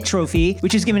Tenet trophy,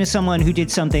 which is given to someone who did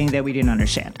something that we didn't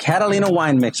understand. Catalina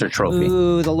Wine Mixer trophy.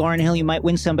 Ooh, the Lauryn Hill You Might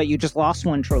Win Some But You Just Lost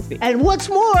One trophy. And what's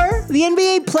more, the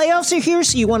NBA playoffs are here,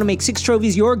 so you want to make 6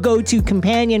 Trophies your go-to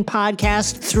companion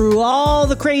podcast through all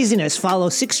the craziness. Follow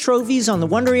 6 Trophies on the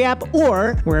Wondery app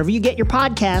or wherever you get your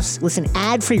podcasts. Listen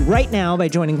ad-free right now by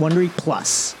joining Wondery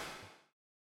Plus.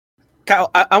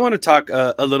 Kyle, I want to talk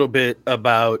a little bit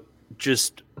about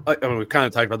just, we kind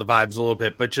of talked about the vibes a little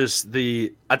bit, but just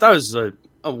I thought it was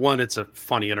it's a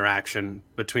funny interaction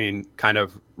between kind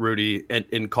of Rudy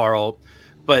and Carl,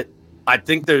 but I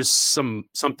think there's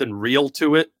something real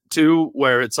to it too,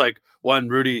 where it's like, one,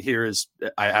 Rudy here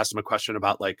I asked him a question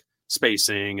about like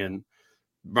spacing and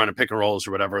running pick and rolls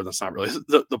or whatever. That's not really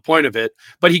the point of it,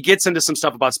 but he gets into some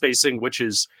stuff about spacing, which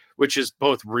is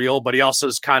both real, but he also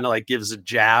is kind of like gives a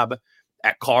jab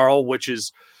at Carl, which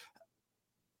is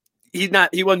he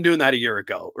wasn't doing that a year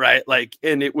ago, right? Like,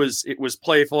 and it was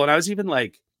playful. And I was even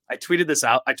like, I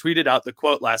tweeted out the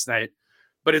quote last night,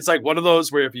 but it's like one of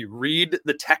those where if you read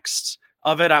the text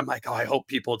of it, I'm like, oh, I hope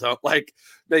people don't like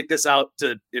make this out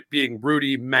to it being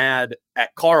Rudy mad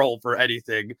at Carl for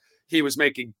anything. He was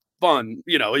making fun,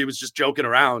 he was just joking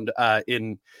around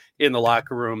in the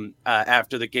locker room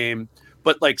after the game.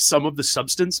 But like some of the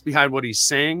substance behind what he's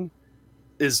saying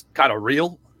is kind of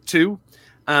real too.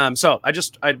 So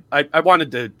I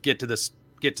wanted to get to this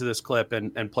clip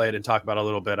and play it and talk about it a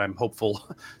little bit. I'm hopeful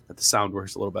that the sound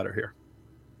works a little better here.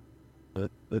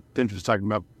 The interesting talking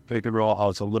about pick and roll, how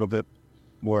it's a little bit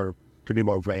pretty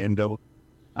more random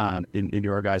in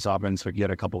your guys' offense. Like you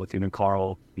had a couple with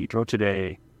Carl, Pedro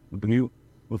today. When you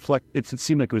reflect, it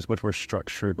seemed like it was much more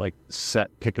structured, like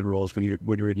set pick and rolls when you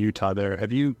were in Utah. There,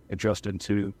 have you adjusted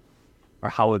to, or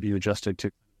how have you adjusted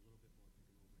to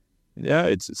Yeah,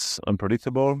 it's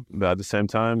unpredictable, but at the same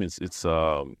time, it's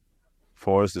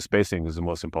for us the spacing is the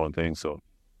most important thing. So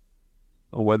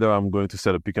whether I'm going to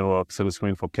set a pick and roll, set a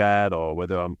screen for Cat, or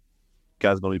whether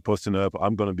Cat's going to be posting up,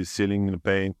 I'm going to be sealing in the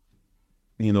paint.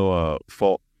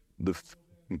 For the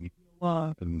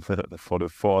for the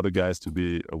four other guys to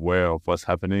be aware of what's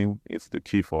happening, it's the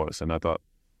key for us. And I thought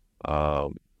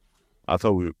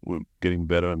we're getting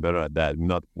better and better at that.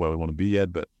 Not where we want to be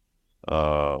yet, but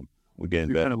we're getting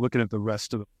better. Kind of looking at the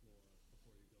rest of the.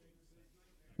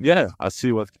 Yeah, I see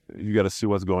you got to see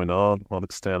what's going on,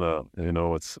 understand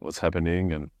what's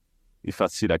happening, and if I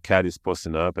see that Cat is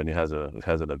posting up and he has an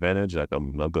advantage, like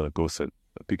I'm not gonna go set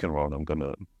a pick and roll. I'm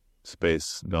gonna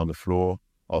space down the floor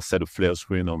or set a flare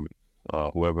screen on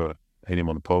whoever hit him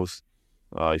on the post.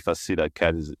 If I see that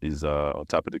Cat is on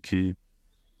top of the key,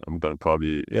 I'm gonna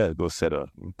probably go set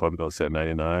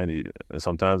 99. And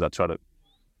sometimes I try to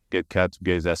get Cat to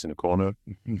get his ass in the corner.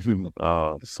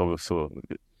 So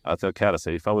I tell Cat, I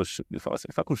say, if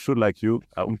I could shoot like you,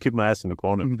 I would keep my ass in the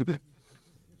corner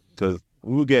because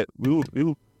we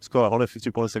will score 150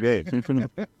 points a game.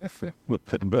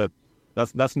 But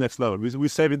that's next level. We're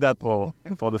saving that for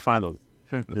the finals.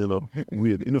 In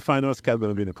the finals, Cat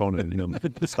gonna be in the corner.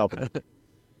 Stop it.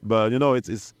 But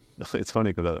it's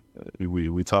funny because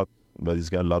we talk, but he's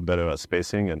got a lot better at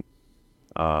spacing, and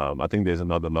I think there's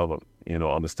another level,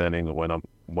 understanding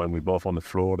when we both on the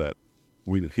floor that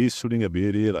with his shooting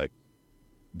ability, like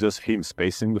just him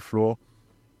spacing the floor,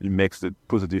 it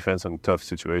puts the defense in a tough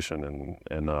situation,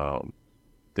 and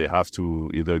they have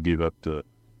to either give up to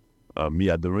me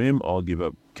at the rim or give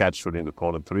up Cat shooting the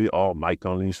corner three, or Mike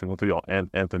Conley shooting three, or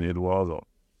Anthony Edwards or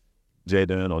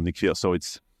Jaden or Nikhil. So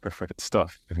it's perfect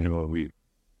stuff. We're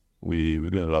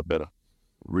doing a lot better.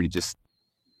 Really just.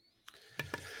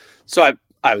 So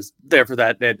I was there for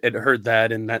that and heard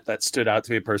that, and that stood out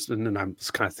to me personally. And I'm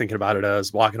just kind of thinking about it as I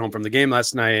was walking home from the game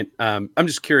last night. I'm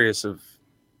just curious of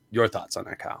your thoughts on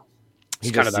that, Kyle.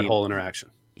 It's kind of that whole interaction.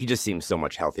 He just seems so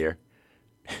much healthier.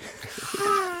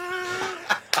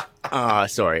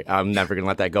 Sorry, I'm never gonna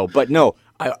let that go. But no,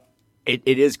 it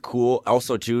is cool.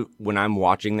 Also, too, when I'm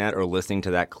watching that or listening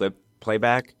to that clip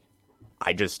playback,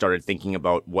 I just started thinking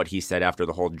about what he said after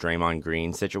the whole Draymond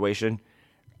Green situation.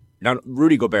 Now,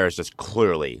 Rudy Gobert is just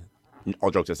clearly, all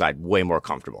jokes aside, way more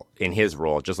comfortable in his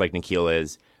role, just like Nikhil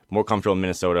is, more comfortable in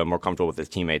Minnesota, more comfortable with his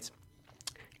teammates.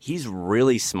 He's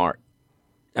really smart.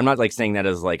 I'm not saying that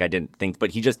as I didn't think, but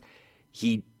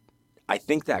I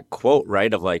think that quote,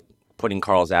 right, of putting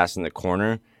Carl's ass in the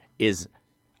corner is,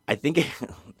 I think, this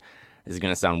is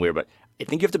going to sound weird, but I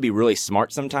think you have to be really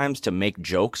smart sometimes to make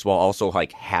jokes while also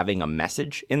having a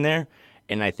message in there.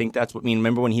 And I think that's what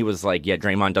remember when he was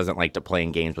Draymond doesn't like to play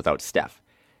in games without Steph.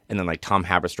 And then Tom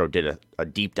Haberstroh did a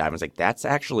deep dive. I was that's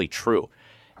actually true.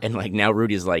 And now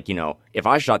Rudy's if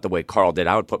I shot the way Carl did,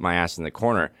 I would put my ass in the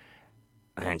corner.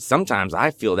 And sometimes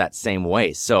I feel that same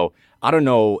way. So I don't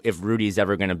know if Rudy's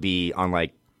ever going to be on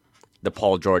the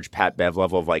Paul George, Pat Bev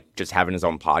level of just having his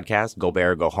own podcast, go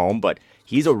Bear, go home. But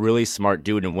he's a really smart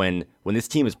dude. And when this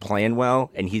team is playing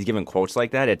well and he's giving quotes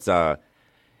like that,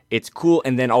 it's cool.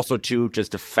 And then also, too,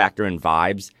 just to factor in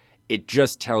vibes, it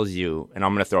just tells you, and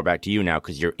I'm going to throw it back to you now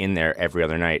because you're in there every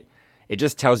other night. It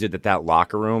just tells you that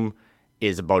locker room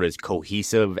is about as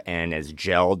cohesive and as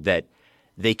gelled that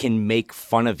they can make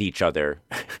fun of each other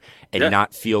and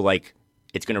not feel like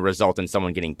it's going to result in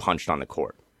someone getting punched on the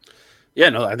court. Yeah,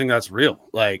 no, I think that's real.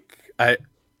 I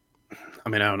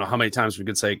don't know how many times we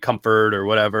could say comfort or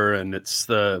whatever. And it's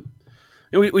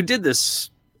we did this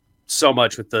so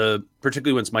much with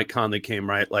particularly once Mike Conley came,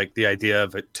 right? The idea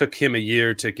of it took him a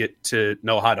year to get to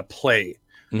know how to play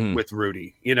with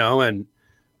Rudy, and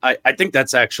I think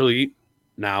that's actually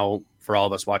now for all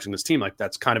of us watching this team,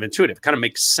 that's kind of intuitive. It kind of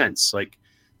makes sense.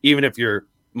 Even if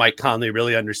Mike Conley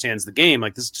really understands the game,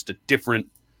 this is just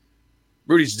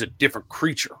Rudy's just a different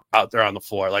creature out there on the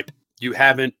floor. You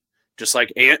haven't, just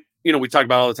like Ant, we talk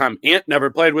about all the time, Ant never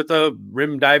played with a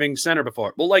rim diving center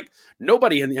before. Well,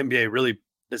 nobody in the NBA really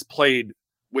has played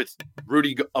with a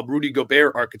Rudy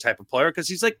Gobert archetype of player because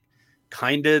he's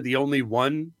kind of the only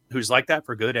one who's like that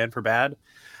for good and for bad.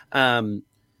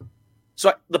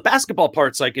 So the basketball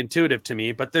part's intuitive to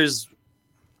me, but there's,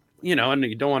 and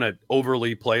you don't want to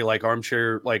overly play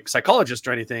armchair psychologist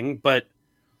or anything, but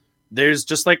there's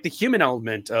just the human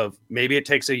element of maybe it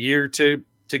takes a year to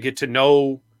get to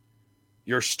know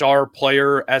your star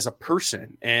player as a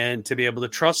person and to be able to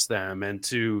trust them and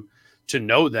to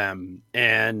know them.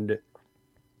 And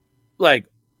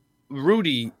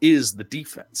Rudy is the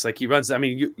defense. He runs. I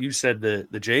mean, you said the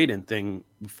Jaden thing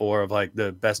before of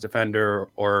the best defender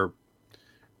or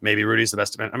maybe Rudy's the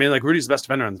best defender. I mean, like Rudy's the best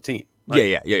defender on the team.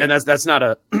 Yeah. And that's not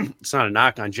a it's not a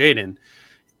knock on Jaden.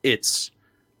 It's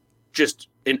just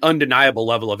an undeniable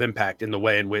level of impact in the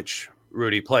way in which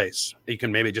Rudy plays. He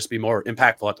can maybe just be more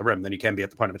impactful at the rim than he can be at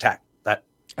the point of attack. That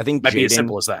I think might be as Jaden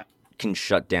simple as that. Can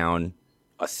shut down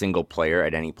a single player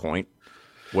at any point,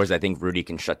 whereas I think Rudy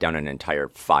can shut down an entire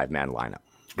 5-man lineup.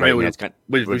 Right,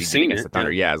 we've seen it. The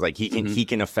Thunder. Yeah, it's like he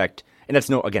can affect, and that's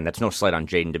no slight on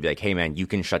Jaden to be like, hey man, you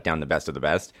can shut down the best of the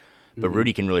best, but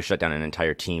Rudy can really shut down an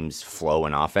entire team's flow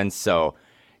and offense. So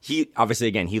he obviously,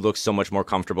 again, he looks so much more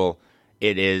comfortable.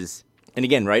 It is, and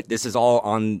again, right, this is all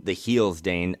on the heels,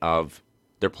 Dane, of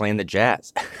they're playing the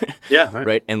Jazz. Yeah.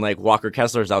 Right. And like Walker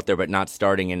Kessler's out there, but not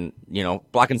starting and,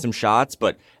 blocking some shots.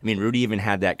 But I mean, Rudy even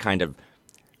had that kind of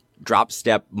drop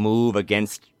step move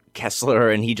against Kessler.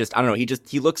 And he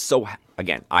looks so,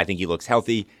 again, I think he looks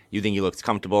healthy. You think he looks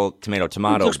comfortable, tomato.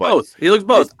 He looks both.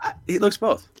 He looks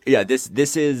both. Yeah.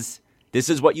 This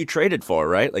is what you traded for,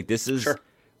 right? Like this is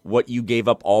what you gave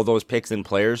up all those picks and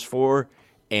players for.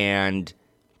 And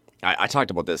I talked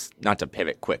about this, not to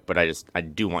pivot quick, but I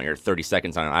do want your 30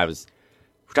 seconds on it.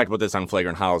 We talked about this on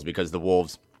Flagrant Howls because the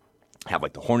Wolves have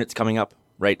like the Hornets coming up,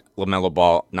 right? LaMelo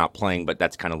Ball not playing, but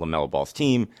that's kind of LaMelo Ball's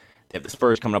team. They have the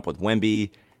Spurs coming up with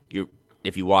Wemby.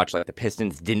 If you watch, like the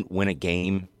Pistons didn't win a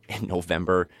game in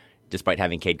November despite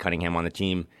having Cade Cunningham on the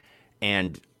team.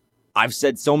 And I've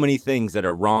said so many things that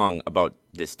are wrong about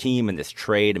this team and this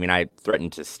trade. I mean, I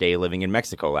threatened to stay living in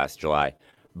Mexico last July,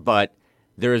 but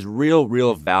there is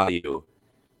real value.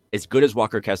 As good as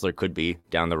Walker Kessler could be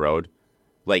down the road,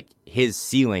 like his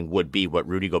ceiling would be what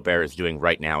Rudy Gobert is doing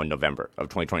right now in November of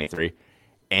 2023.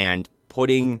 And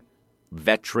putting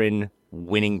veteran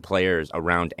winning players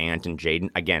around Ant and Jaden,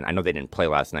 again, I know they didn't play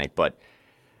last night, but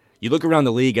you look around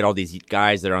the league at all these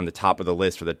guys that are on the top of the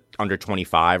list for the under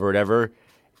 25 or whatever,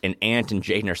 and Ant and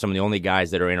Jaden are some of the only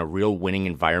guys that are in a real winning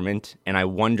environment. And I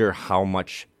wonder how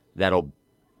much that'll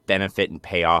benefit and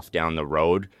pay off down the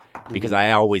road, because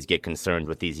I always get concerned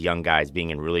with these young guys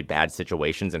being in really bad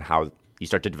situations and how you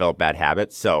start to develop bad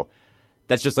habits. So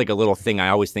that's just like a little thing I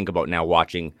always think about now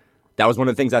watching. That was one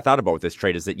of the things I thought about with this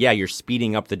trade is that, yeah, you're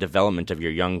speeding up the development of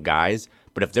your young guys,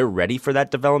 but if they're ready for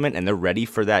that development and they're ready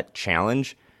for that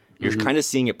challenge, you're kind of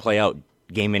seeing it play out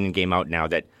game in and game out now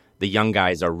that the young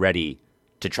guys are ready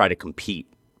to try to compete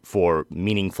for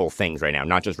meaningful things right now,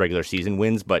 not just regular season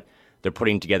wins, but they're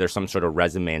putting together some sort of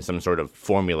resume and some sort of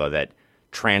formula that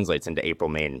translates into April,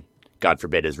 May, and God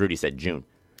forbid, as Rudy said, June.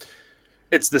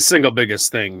 It's the single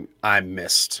biggest thing I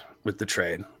missed with the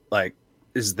trade. Like,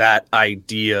 is that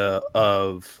idea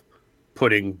of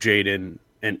putting Jaden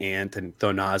and Ant and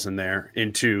Thonaz in there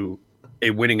into a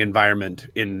winning environment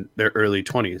in their early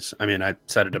 20s. I mean, I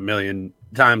said it a million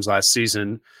times last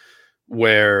season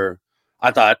where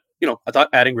I thought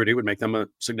adding Rudy would make them a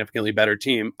significantly better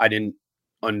team. I didn't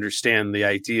understand the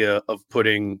idea of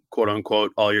putting, quote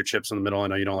unquote, all your chips in the middle. I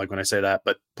know you don't like when I say that,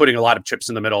 but putting a lot of chips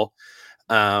in the middle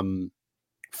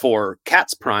for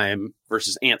Cat's prime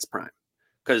versus Ant's prime.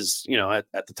 Because,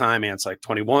 at the time, Ant's like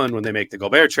 21 when they make the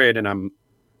Gobert trade, and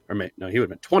he would have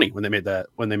been 20 when they made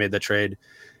that trade.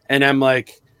 And I'm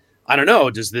like, I don't know,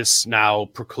 does this now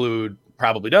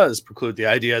probably does preclude the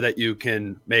idea that you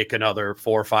can make another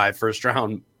 4 or 5 first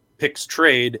round picks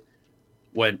trade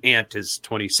when Ant is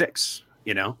 26,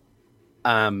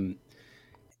 and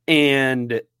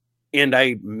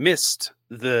I missed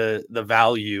the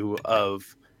value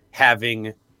of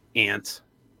having Ant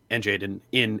and Jaden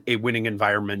in a winning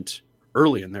environment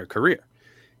early in their career.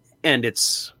 And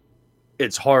it's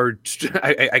hard.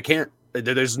 I can't,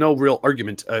 there's no real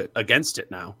argument against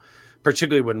it now,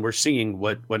 particularly when we're seeing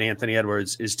what Anthony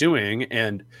Edwards is doing.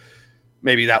 And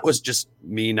maybe that was just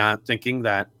me not thinking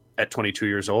that at 22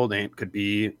 years old, Ant could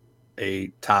be a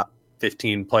top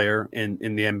 15 player in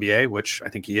the NBA, which I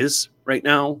think he is right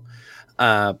now.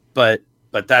 But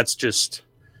that's just,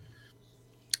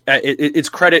 it's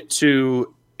credit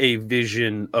to a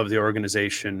vision of the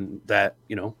organization that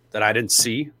I didn't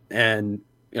see. And,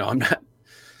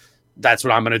 that's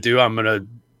what I'm going to do. I'm going to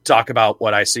talk about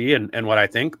what I see and what I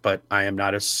think, but I am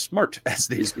not as smart as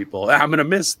these people. I'm going to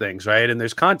miss things. Right. And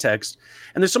there's context,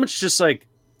 and there's so much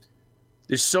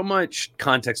there's so much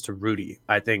context to Rudy,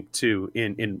 I think, too,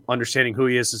 in understanding who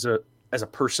he is as a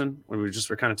person. When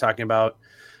we're kind of talking about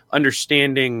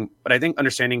understanding, but I think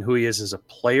understanding who he is as a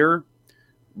player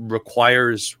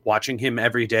requires watching him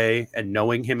every day and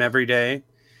knowing him every day.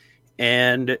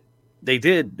 And they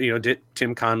did,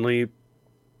 Tim Conley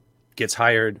gets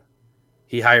hired.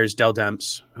 He hires Dell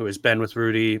Demps, who has been with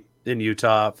Rudy in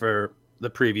Utah for the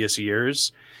previous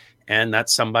years. And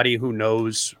that's somebody who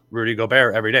knows Rudy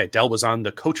Gobert every day. Dell was on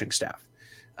the coaching staff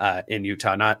in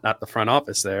Utah, not the front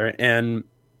office there, and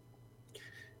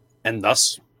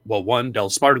thus, well, one,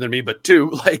 Dell's smarter than me, but two,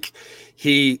 like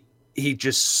he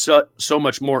just so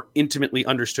much more intimately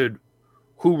understood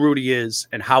who Rudy is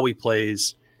and how he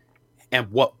plays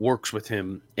and what works with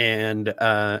him, and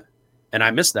I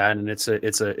miss that, and it's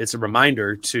a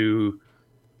reminder to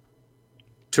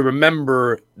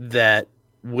remember that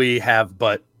we have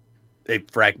but a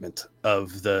fragment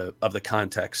of the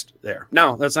context there.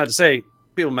 Now, that's not to say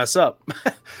people mess up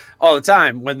all the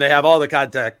time when they have all the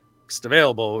context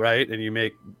available, right?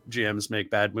 And GMs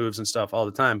make bad moves and stuff all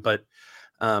the time, but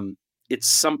it's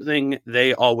something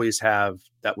they always have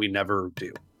that we never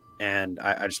do. And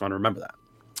I just want to remember that.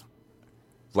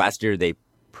 Last year, they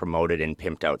promoted and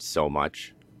pimped out so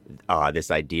much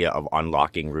this idea of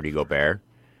unlocking Rudy Gobert.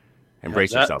 And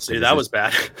brace yourself. See, that was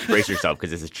bad. Brace yourself,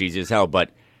 because this is cheesy as hell. But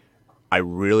I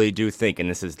really do think, and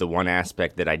this is the one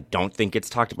aspect that I don't think gets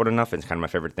talked about enough, and it's kind of my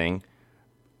favorite thing,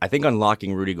 I think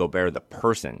unlocking Rudy Gobert, the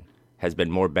person, has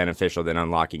been more beneficial than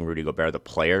unlocking Rudy Gobert, the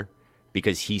player.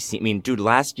 Because dude,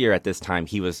 last year at this time,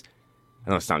 he was,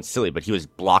 I know it sounds silly, but he was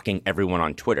blocking everyone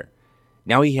on Twitter.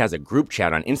 Now he has a group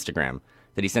chat on Instagram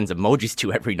that he sends emojis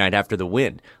to every night after the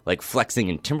win, like flexing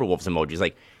and Timberwolves emojis.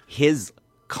 Like, his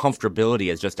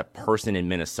comfortability as just a person in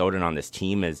Minnesota and on this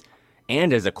team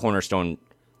and as a cornerstone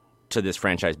to this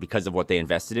franchise because of what they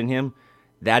invested in him,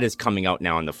 that is coming out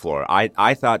now on the floor.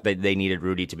 I thought that they needed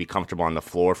Rudy to be comfortable on the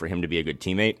floor for him to be a good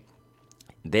teammate.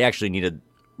 They actually needed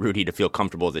Rudy to feel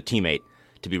comfortable as a teammate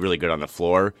to be really good on the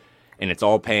floor, and it's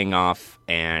all paying off.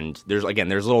 And there's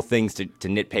little things to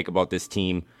nitpick about this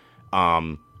team,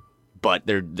 but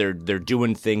they're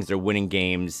doing things, they're winning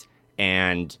games,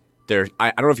 and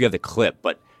I don't know if you have the clip,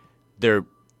 but they're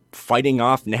fighting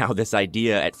off now this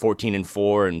idea at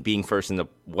 14-4 and being first in the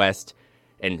West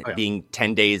and being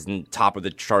 10 days in top of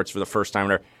the charts for the first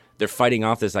time. They're fighting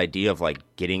off this idea of like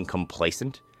getting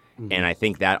complacent. Mm-hmm. And I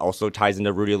think that also ties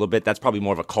into Rudy a little bit. That's probably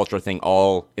more of a cultural thing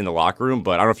all in the locker room,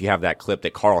 but I don't know if you have that clip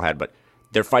that Carl had, but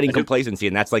they're fighting complacency,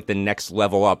 and that's like the next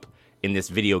level up in this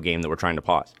video game that we're trying to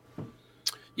pause.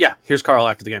 Yeah, here's Carl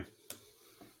after the game.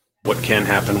 What can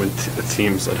happen with the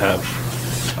teams that have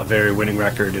a very winning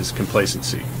record is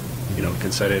complacency. You know,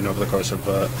 can set in over the course of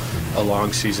a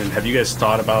long season. Have you guys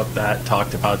thought about that,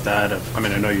 talked about that? I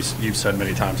mean, I know you've said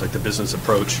many times, like the business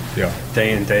approach,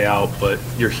 day in, day out, but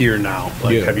you're here now.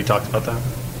 Like, have you talked about that?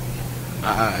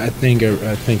 I think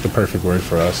the perfect word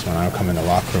for us when I come in the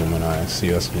locker room, when I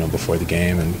see us, before the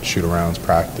game and shoot-arounds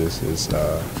practice is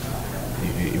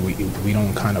we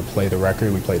don't kind of play the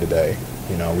record, we play the day.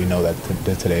 We know that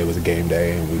today was a game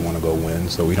day and we want to go win,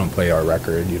 so we don't play our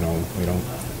record. We don't.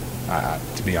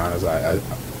 To be honest, I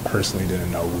personally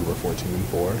didn't know we were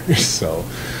 14-4, so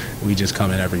we just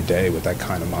come in every day with that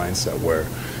kind of mindset where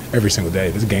every single day,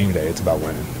 if it's game day, it's about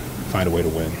winning, find a way to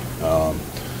win,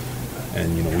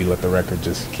 and we let the record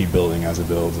just keep building as it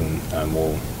builds, and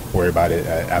we'll worry about it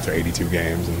after 82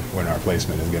 games and when our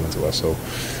placement is given to us. So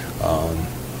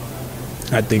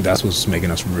I think that's what's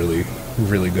making us really,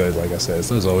 really good. Like I said,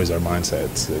 it's always our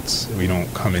mindset. It's we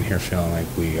don't come in here feeling like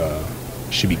we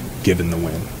should be given the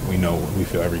win. We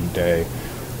feel every day,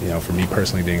 for me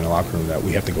personally being in the locker room, that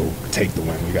we have to go take the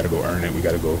win. We got to go earn it. We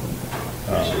got to go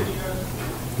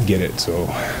get it. So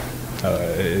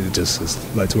it just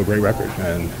has led to a great record,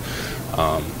 and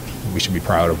we should be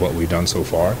proud of what we've done so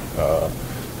far.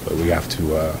 But we have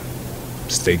to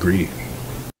stay greedy.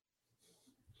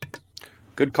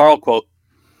 Good Carl quote.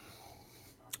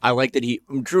 I like that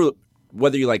Drew,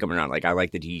 whether you like him or not, like I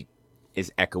like that he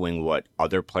is echoing what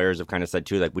other players have kind of said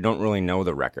too. Like, we don't really know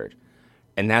the record.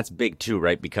 And that's big too,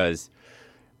 right? Because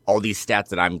all these stats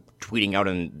that I'm tweeting out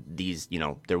and these,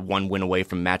 they're one win away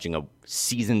from matching a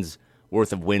season's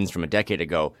worth of wins from a decade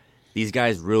ago. These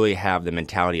guys really have the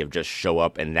mentality of just show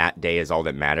up and that day is all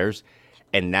that matters.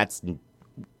 And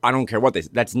I don't care what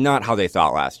that's not how they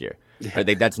thought last year. Yeah.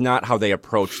 Right? That's not how they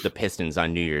approached the Pistons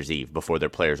on New Year's Eve before their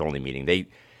players only meeting.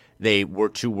 They were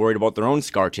too worried about their own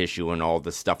scar tissue and all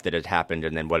the stuff that had happened,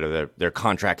 and then whether their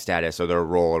contract status or their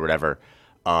role or whatever.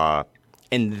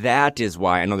 And that is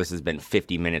why I know this has been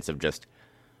 50 minutes of just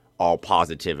all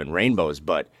positive and rainbows,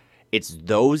 but it's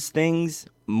those things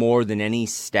more than any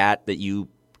stat that you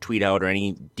tweet out or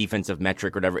any defensive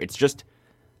metric or whatever. It's just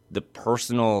the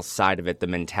personal side of it, the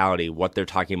mentality, what they're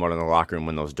talking about in the locker room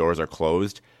when those doors are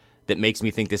closed, that makes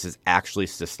me think this is actually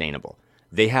sustainable.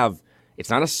 It's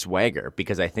not a swagger,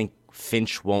 because I think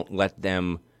Finch won't let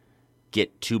them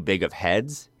get too big of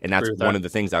heads, and that's one of the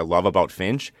things I love about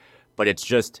Finch. But it's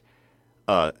just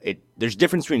there's a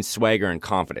difference between swagger and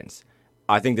confidence.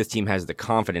 I think this team has the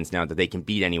confidence now that they can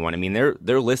beat anyone. I mean,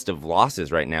 their list of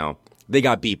losses right now They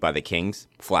got beat by the Kings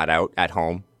flat out at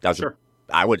home. That was Sure.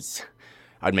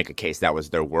 I'd make a case that was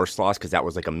their worst loss because that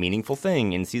was like a meaningful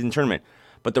thing in season tournament.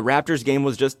 But the Raptors game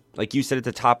was just, like you said at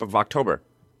the top of October,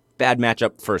 bad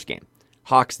matchup first game.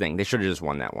 Hawks thing, they should have just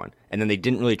won that one. And then they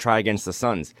didn't really try against the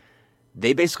Suns.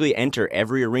 They basically enter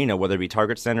every arena, whether it be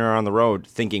Target Center or on the road,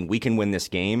 thinking we can win this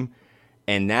game.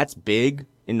 And that's big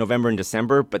in November and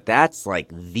December, but that's like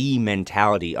the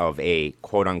mentality of a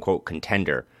quote-unquote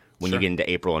contender when you get into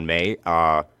April and May.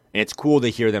 And it's cool to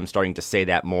hear them starting to say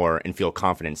that more and feel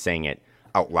confident saying it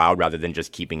out loud rather than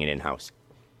just keeping it in-house.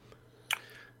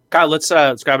 Kyle, let's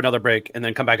grab another break and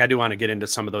then come back. I do want to get into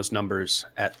some of those numbers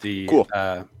at the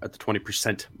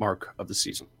 20% mark of the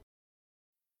season.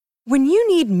 When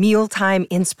you need mealtime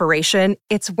inspiration,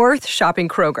 it's worth shopping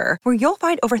Kroger, where you'll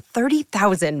find over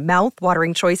 30,000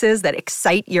 mouth-watering choices that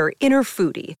excite your inner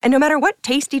foodie. And no matter what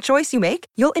tasty choice you make,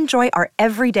 you'll enjoy our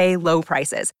everyday low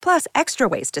prices, plus extra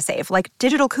ways to save, like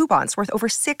digital coupons worth over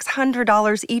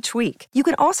 $600 each week. You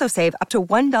can also save up to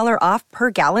 $1 off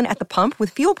per gallon at the pump with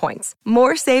fuel points.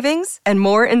 More savings and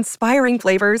more inspiring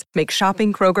flavors make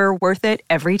shopping Kroger worth it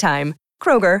every time.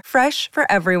 Kroger, fresh for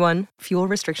everyone. Fuel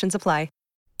restrictions apply.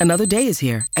 Another day is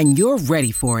here, and you're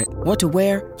ready for it. What to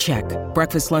wear? Check.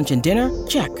 Breakfast, lunch, and dinner?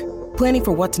 Check. Planning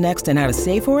for what's next and how to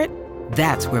save for it?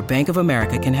 That's where Bank of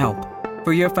America can help.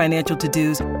 For your financial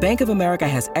to-dos, Bank of America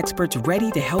has experts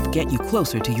ready to help get you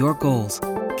closer to your goals.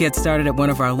 Get started at one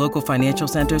of our local financial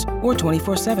centers or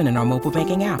 24/7 in our mobile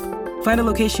banking app. Find a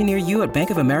location near you at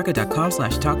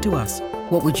bankofamerica.com/talktous.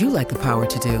 What would you like the power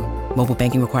to do? Mobile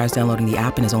banking requires downloading the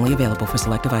app and is only available for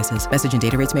select devices. Message and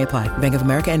data rates may apply. Bank of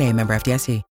America NA, member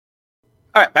FDIC.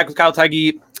 All right, back with Kyle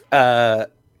Theige.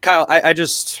 Kyle, I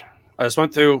just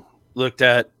went through, looked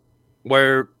at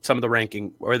where some of the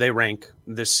ranking, where they rank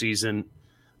this season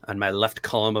on my left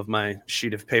column of my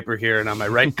sheet of paper here, and on my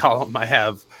right column I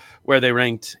have where they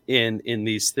ranked in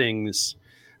these things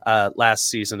last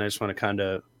season. I just want to kind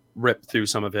of rip through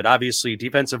some of it. Obviously,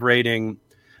 defensive rating,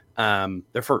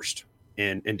 they're first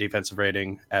in defensive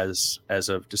rating as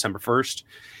of December 1st,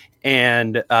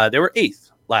 and they were eighth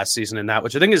last season in that,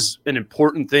 which I think is an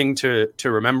important thing to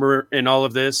remember in all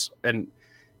of this. And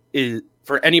is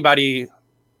for anybody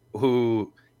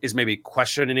who is maybe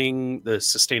questioning the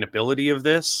sustainability of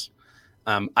this,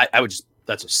 I would just,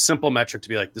 that's a simple metric to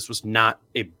be like, this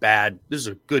is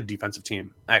a good defensive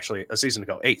team, actually, a season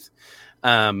ago, eighth,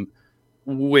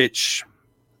 which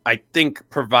I think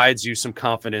provides you some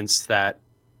confidence that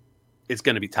it's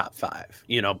going to be top five,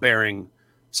 bearing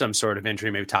some sort of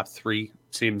injury, maybe top three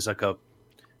seems like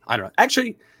I don't know.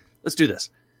 Actually, let's do this.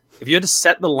 If you had to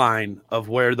set the line of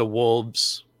where the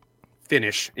Wolves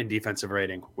finish in defensive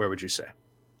rating, where would you say?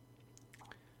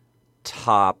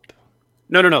 Top.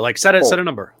 No. Like set a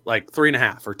number, like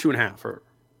 3.5 or 2.5 or.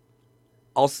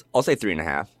 I'll say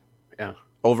 3.5. Yeah.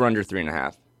 Over under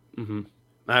 3.5. Mm-hmm.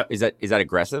 Is that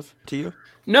aggressive to you?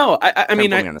 No, I mean,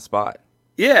 put me on the spot.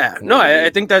 Yeah. No, I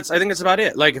think that's about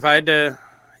it. Like if I had to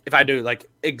like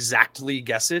exactly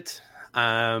guess it,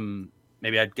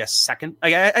 maybe I'd guess second.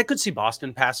 I could see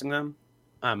Boston passing them.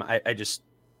 I just,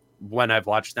 when I've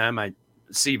watched them, I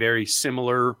see very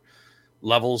similar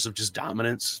levels of just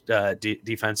dominance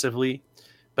defensively.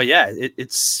 But yeah,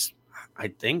 it's. I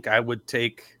think I would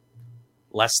take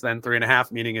less than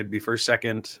 3.5, meaning it'd be first,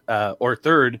 second, or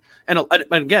third. And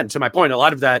again, to my point, a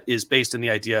lot of that is based in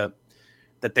the idea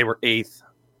that they were eighth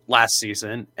last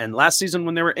season. And last season,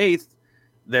 when they were eighth,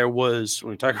 there was,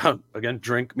 when we talk about, again,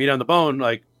 drink meat on the bone,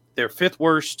 like they're fifth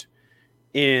worst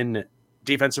in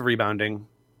defensive rebounding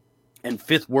and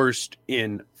fifth worst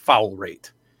in foul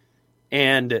rate.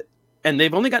 And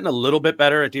they've only gotten a little bit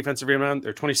better at defensive rebound.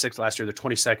 They're 26th last year. They're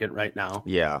 22nd right now.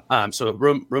 Yeah. So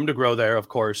room to grow there, of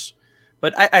course.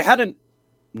 But I hadn't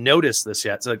noticed this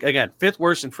yet. So again, fifth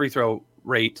worst in free throw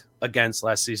rate against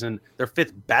last season. They're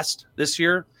fifth best this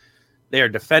year. They are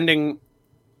defending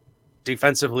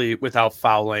defensively without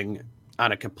fouling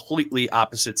on a completely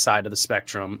opposite side of the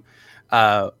spectrum,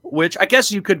 which I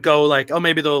guess you could go like, oh,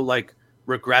 maybe they'll like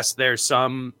regress there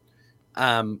some.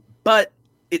 But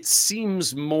it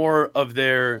seems more of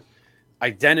their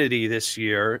identity this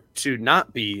year to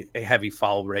not be a heavy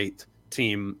foul rate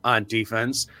team on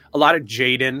defense. A lot of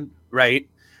Jaden, right?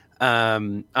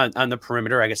 On the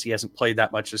perimeter. I guess he hasn't played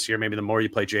that much this year. Maybe the more you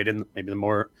play Jaden, maybe the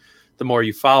more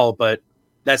you foul. But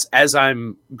that's as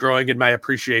I'm growing in my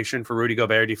appreciation for Rudy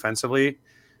Gobert defensively.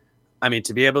 I mean,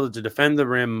 to be able to defend the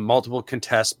rim, multiple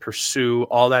contests, pursue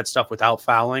all that stuff without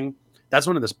fouling, that's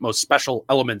one of the most special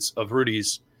elements of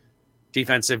Rudy's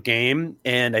defensive game.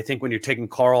 And I think when you're taking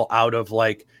Carl out of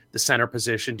like the center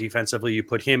position defensively, you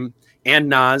put him and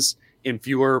Nas in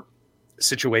fewer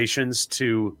situations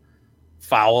to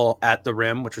foul at the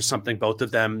rim, which was something both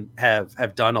of them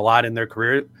have done a lot in their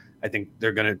career. I think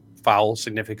they're going to foul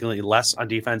significantly less on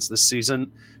defense this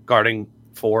season, guarding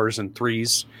 4s and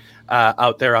 3s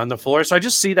out there on the floor. So I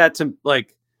just see that to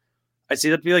like, I see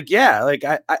that to be like, yeah, like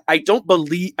I don't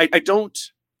believe, I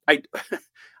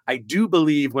do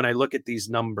believe when I look at these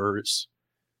numbers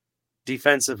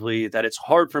defensively that it's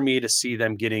hard for me to see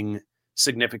them getting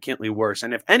significantly worse.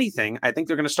 And if anything, I think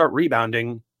they're going to start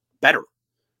rebounding better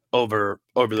over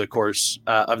the course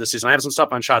of the season. I have some stuff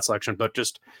on shot selection,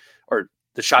 or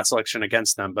the shot selection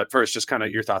against them. But first, just kind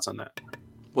of your thoughts on that.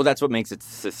 Well, that's what makes it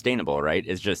sustainable, right?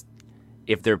 It's just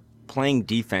if they're playing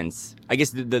defense, I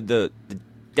guess the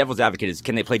devil's advocate is,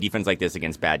 can they play defense like this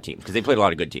against bad teams? Because they played a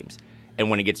lot of good teams. And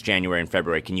when it gets January and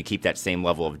February, can you keep that same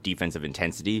level of defensive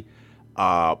intensity?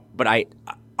 But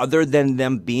other than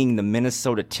them being the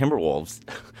Minnesota Timberwolves,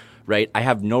 right, I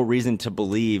have no reason to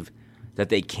believe that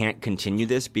they can't continue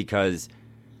this, because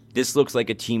this looks like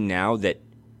a team now that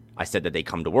I said that they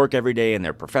come to work every day and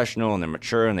they're professional and they're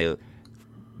mature and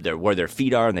they're where their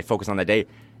feet are and they focus on that day.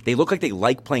 They look like they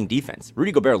like playing defense.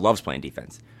 Rudy Gobert loves playing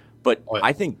defense. But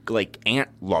I think like Ant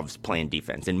loves playing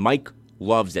defense, and Mike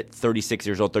loves at 36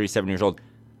 years old, 37 years old,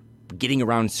 getting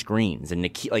around screens. And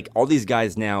like all these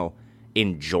guys now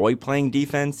enjoy playing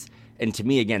defense. And to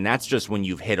me, again, that's just when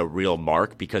you've hit a real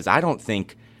mark, because I don't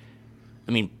think,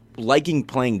 liking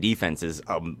playing defense is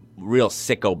a real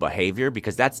sicko behavior,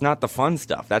 because that's not the fun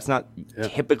stuff. That's not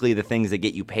typically the things that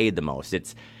get you paid the most.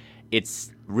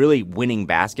 It's really winning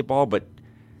basketball, but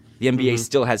the NBA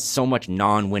still has so much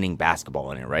non-winning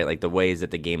basketball in it, right? Like the ways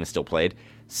that the game is still played.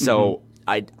 So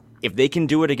if they can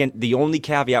do it again, the only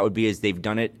caveat would be is they've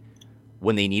done it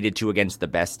when they needed to against the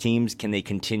best teams. Can they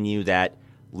continue that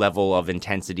level of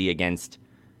intensity against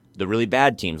the really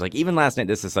bad teams? Like even last night,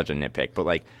 this is such a nitpick, but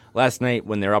like last night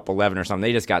when they're up 11 or something,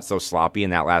 they just got so sloppy in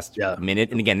that last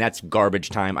minute. And again, that's garbage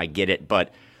time. I get it.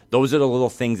 But those are the little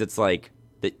things that's like,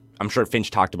 that I'm sure Finch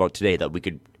talked about today, that we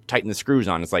could tighten the screws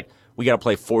on. It's like, we got to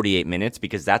play 48 minutes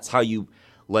because that's how you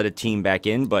let a team back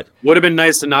in. But would have been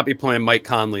nice to not be playing Mike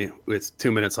Conley with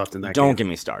 2 minutes left in that game. Don't get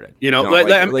me started. You know,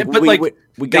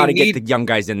 we got to get the young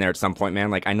guys in there at some point, man.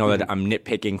 Like I know that I'm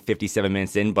nitpicking 57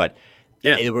 minutes in, but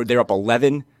they're up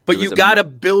 11. But you got to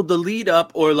build the lead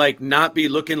up, or like not be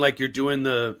looking like you're doing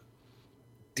the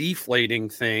deflating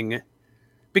thing,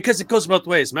 because it goes both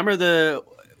ways. Remember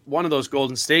one of those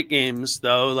Golden State games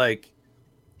though, like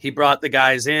he brought the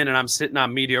guys in and I'm sitting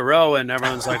on media row and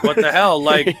everyone's like, what the hell?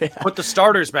 Like put the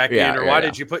starters back in, or why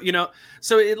did you put,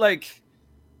 so it like,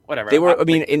 whatever. They were,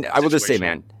 I will just say,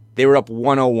 man, they were up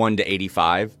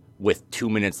 101-85 with 2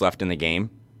 minutes left in the game.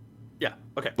 Yeah.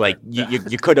 Okay. Like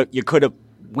you could have,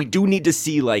 we do need to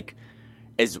see, like,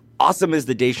 as awesome as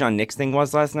the Deshaun Nix thing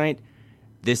was last night,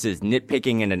 this is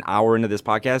nitpicking in an hour into this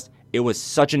podcast. It was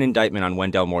such an indictment on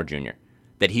Wendell Moore Jr.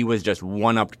 that he was just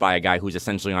one-upped by a guy who's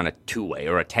essentially on a two-way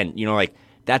or a 10.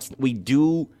 We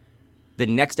do the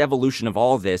next evolution of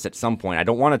all this at some point. I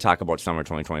don't want to talk about summer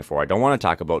 2024. I don't want to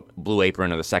talk about Blue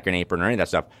Apron or the Second Apron or any of that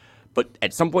stuff. But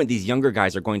at some point, these younger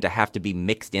guys are going to have to be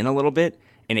mixed in a little bit,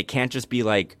 and it can't just be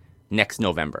like next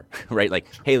November, right? Like,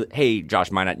 hey,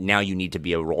 Josh Minot, now you need to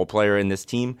be a role player in this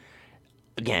team.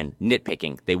 Again,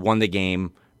 nitpicking. They won the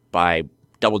game by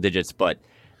double digits, but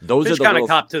those are the kind of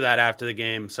copped to that after the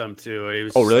game some too. He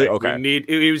was really? Like, okay.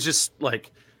 He was just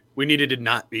like, we needed to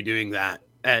not be doing that.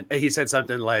 And he said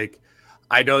something like,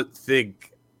 I don't think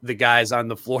the guys on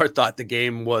the floor thought the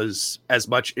game was as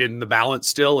much in the balance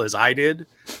still as I did.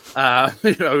 I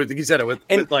think he said it with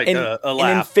a laugh.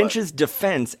 And in Finch's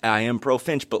defense, I am pro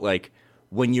Finch, but like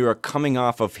when you're coming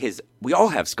off of we all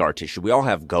have scar tissue. We all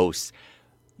have ghosts.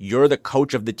 You're the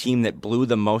coach of the team that blew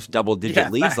the most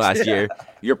double-digit leads last year.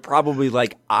 You're probably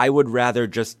like, I would rather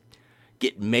just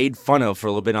get made fun of for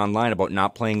a little bit online about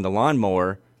not playing the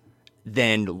lawnmower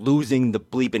than losing the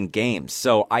bleeping games.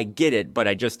 So I get it, but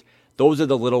those are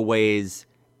the little ways.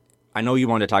 I know you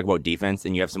want to talk about defense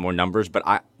and you have some more numbers,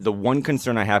 but the one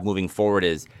concern I have moving forward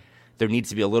is there needs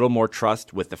to be a little more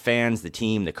trust with the fans, the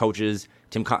team, the coaches,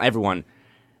 everyone,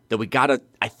 that we got to,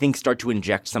 I think, start to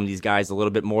inject some of these guys a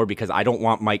little bit more, because I don't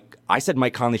want I said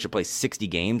Mike Conley should play 60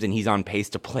 games, and he's on pace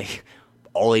to play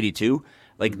all 82.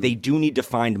 Like, they do need to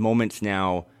find moments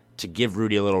now to give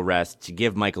Rudy a little rest, to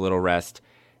give Mike a little rest,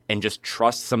 and just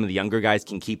trust some of the younger guys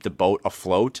can keep the boat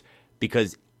afloat,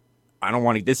 because I don't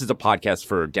want to, this is a podcast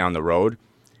for down the road.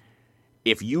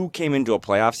 If you came into a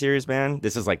playoff series, man,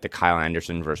 this is like the Kyle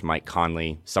Anderson versus Mike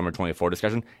Conley summer 24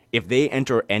 discussion. If they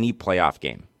enter any playoff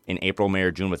game in April, May,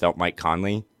 or June without Mike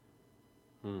Conley,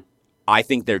 I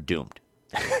think they're doomed.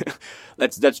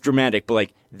 that's dramatic, but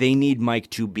like they need Mike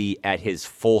to be at his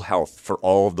full health for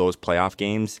all of those playoff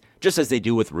games, just as they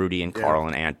do with Rudy and Carl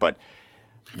and Ant. But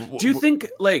do you think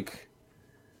like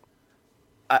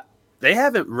they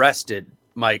haven't rested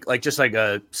Mike, like just like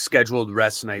a scheduled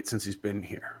rest night since he's been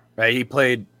here, right? He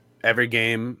played every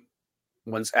game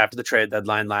once after the trade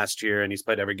deadline last year, and he's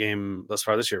played every game thus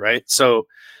far this year, right? So,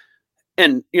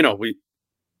 and you know,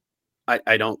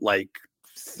 I don't like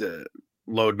the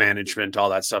load management, all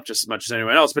that stuff, just as much as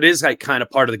anyone else, but it is like kind of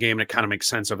part of the game, and it kind of makes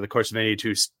sense over the course of an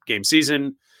 82 game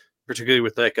season, particularly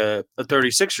with like a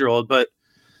 36-year-old. But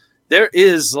there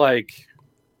is like,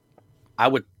 I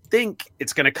would think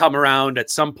it's going to come around at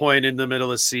some point in the middle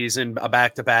of the season, a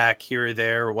back-to-back here or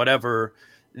there or whatever,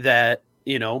 that,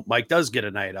 you know, Mike does get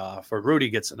a night off, or Rudy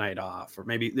gets a night off, or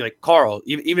maybe like Carl,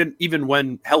 even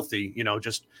when healthy, you know,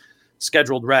 just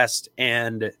scheduled rest.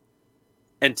 And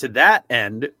to that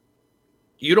end,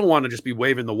 you don't want to just be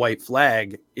waving the white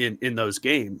flag in those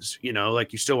games, you know,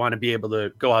 like you still want to be able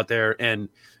to go out there and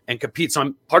compete.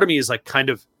 So part of me is like kind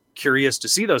of curious to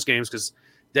see those games, because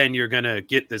then you're going to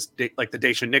get this, like the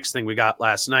Dacian Nix thing we got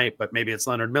last night, but maybe it's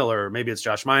Leonard Miller, or maybe it's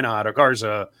Josh Minot or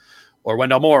Garza or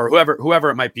Wendell Moore, or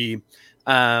whoever it might be.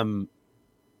 I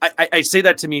say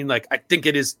that to mean like, I think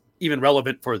it is even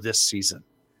relevant for this season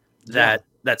that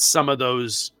some of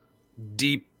those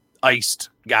deep iced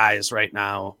guys right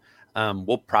now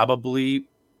will probably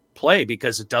play,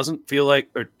 because it doesn't feel like,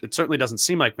 or it certainly doesn't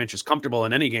seem like Mitch is comfortable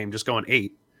in any game just going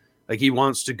 8. Like he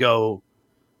wants to go.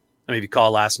 I mean, if you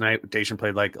call last night, Dacian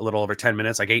played like a little over 10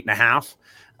 minutes, like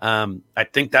 8.5. I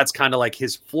think that's kind of like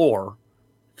his floor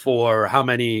for how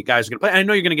many guys are going to play. I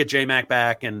know you're going to get J-Mac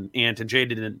back and Ant and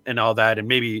Jaden and all that, and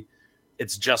maybe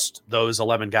it's just those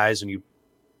 11 guys, and you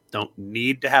don't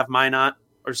need to have Minot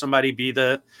or somebody be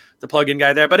the plug-in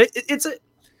guy there. But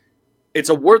it's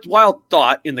a worthwhile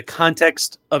thought in the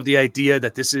context of the idea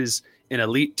that this is an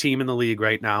elite team in the league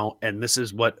right now, and this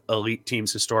is what elite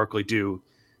teams historically do,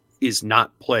 is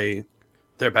not play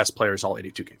their best players all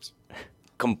 82 games.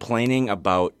 Complaining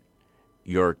about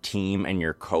your team and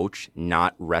your coach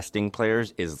not resting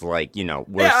players is like, you know,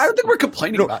 I don't think we're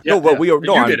complaining about it.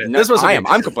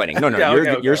 I'm complaining. No,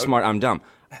 you're okay. smart. I'm dumb.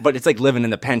 But it's like living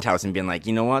in the penthouse and being like,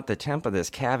 you know what? The temp of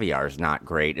this caviar is not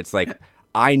great. It's like,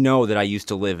 I know that I used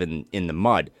to live in the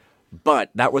mud, but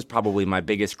that was probably my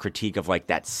biggest critique of like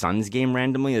that Suns game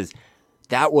randomly, is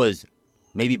that was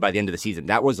maybe by the end of the season,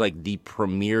 that was like the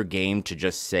premier game to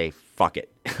just say, fuck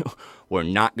it. We're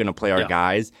not going to play our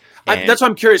guys. That's what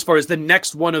I'm curious for, is the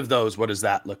next one of those, what does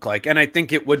that look like? And I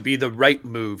think it would be the right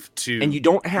move to and you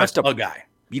don't have to a guy.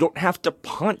 You don't have to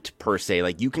punt per se.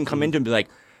 Like you can come into and be like,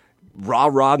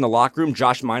 rah in the locker room,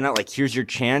 Josh Minot, like here's your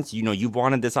chance. You know, you've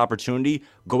wanted this opportunity.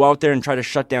 Go out there and try to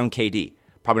shut down KD.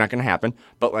 Probably not going to happen.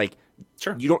 But like,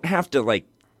 sure, you don't have to like,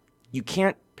 you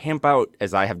can't pimp out,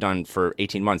 as I have done for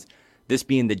 18 months, this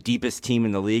being the deepest team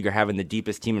in the league or having the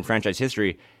deepest team in franchise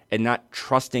history, and not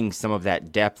trusting some of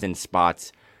that depth in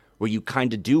spots where you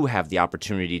kind of do have the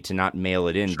opportunity to not mail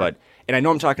it in. Sure. But, and I know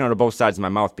I'm talking out of both sides of my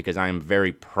mouth, because I am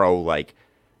very pro, like,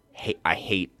 I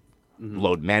hate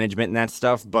load management and that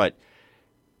stuff. But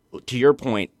to your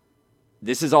point,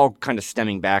 this is all kind of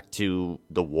stemming back to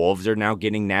the Wolves are now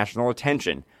getting national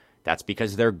attention. That's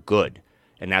because they're good.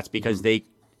 And that's because they,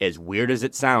 as weird as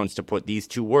it sounds to put these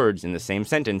two words in the same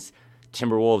sentence,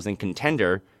 Timberwolves and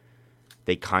contender,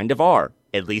 they kind of are,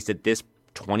 at least at this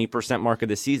 20% mark of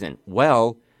the season.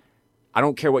 Well, I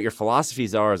don't care what your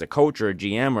philosophies are as a coach or a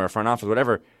GM or a front office,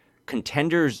 whatever.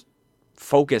 Contenders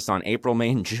focus on April, May,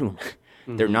 and June.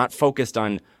 They're not focused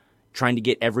on trying to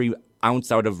get every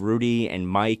ounce out of Rudy and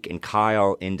Mike and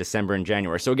Kyle in December and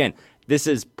January. So again, this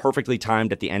is perfectly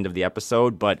timed at the end of the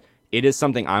episode, but it is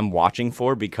something I'm watching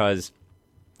for, because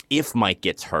if Mike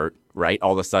gets hurt, right,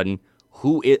 all of a sudden,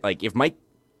 if Mike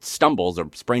stumbles or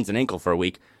sprains an ankle for a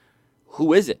week,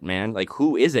 who is it, man? Like,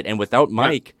 who is it? And without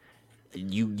Mike,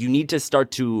 you need to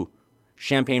start to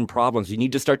champagne problems. You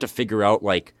need to start to figure out,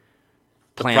 like,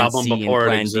 plan C and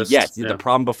plan D. Yes, the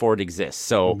problem before it exists.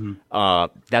 So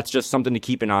that's just something to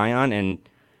keep an eye on. And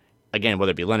again,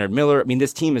 whether it be Leonard Miller, I mean,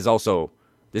 this team is also,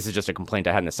 this is just a complaint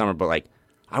I had in the summer, but like,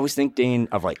 I was thinking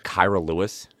of like Kyra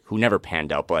Lewis, who never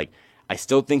panned out, but like, I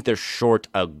still think they're short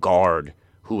a guard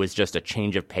who is just a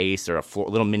change of pace or a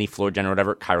little mini floor general or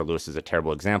whatever. Kyra Lewis is a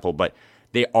terrible example, but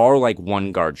they are like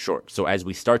one guard short. So as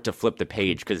we start to flip the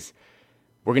page, because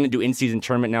we're going to do in-season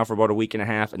tournament now for about a week and a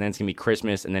half, and then it's going to be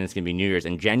Christmas, and then it's going to be New Year's.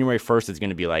 And January 1st is going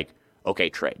to be like, okay,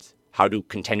 trades. How do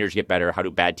contenders get better? How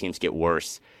do bad teams get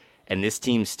worse? And this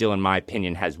team still, in my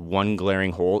opinion, has one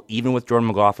glaring hole, even with Jordan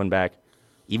McLaughlin back,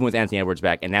 even with Anthony Edwards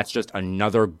back, and that's just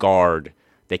another guard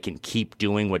they can keep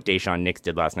doing what Deshaun Nix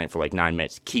did last night for like 9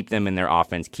 minutes, keep them in their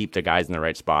offense, keep the guys in the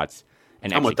right spots.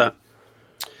 And I'm with that.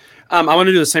 I want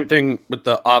to do the same thing with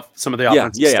some of the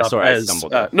offensive stuff. Sorry, I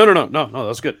stumbled. No, that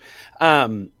was good.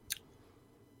 You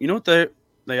know what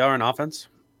they are in offense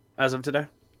as of today?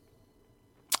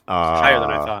 Higher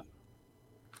than I thought.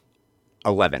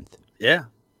 11th. Yeah.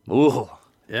 Ooh.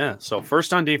 Yeah. So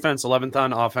first on defense, 11th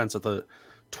on offense at the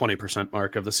 20%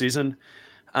 mark of the season.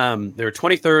 They were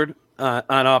 23rd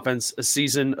on offense a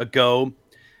season ago.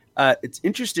 It's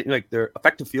interesting. Like their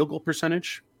effective field goal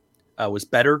percentage was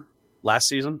better last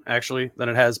season, actually, than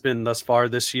it has been thus far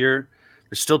this year.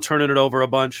 They're still turning it over a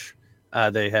bunch.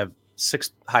 They have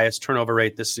 6th highest turnover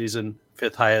rate this season,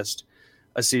 5th highest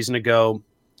a season ago.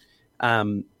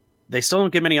 They still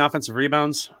don't get many offensive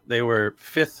rebounds. They were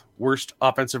 5th worst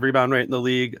offensive rebound rate in the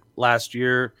league last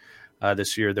year.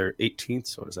 This year, they're 18th.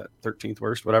 So what is that? 13th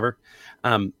worst, whatever.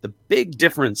 The big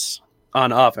difference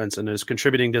on offense and is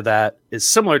contributing to that is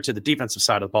similar to the defensive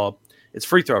side of the ball. It's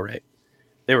free throw rate.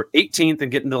 They were 18th in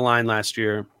getting to the line last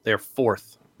year. They're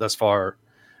 4th thus far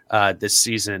this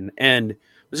season. And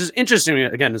this is interesting,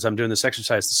 again, as I'm doing this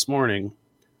exercise this morning,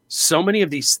 so many of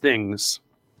these things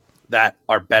that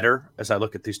are better, as I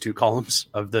look at these two columns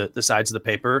of the sides of the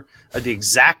paper, are the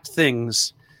exact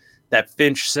things that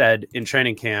Finch said in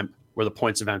training camp were the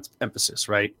points of emphasis,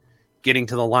 right? Getting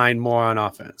to the line more on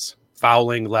offense,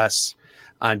 fouling less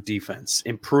on defense,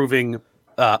 improving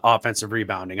offensive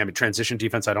rebounding. I mean, transition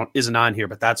defense isn't on here,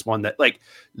 but that's one that, like,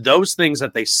 those things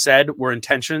that they said were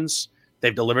intentions,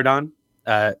 they've delivered on.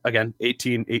 Again,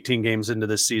 18 games into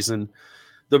this season.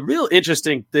 The real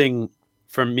interesting thing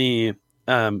for me,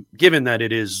 given that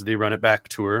it is the Run It Back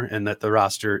tour and that the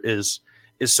roster is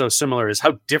so similar, is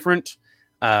how different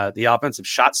the offensive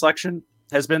shot selection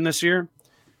has been this year.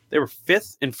 They were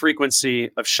 5th in frequency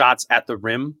of shots at the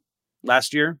rim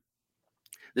last year.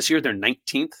 This year, they're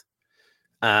 19th.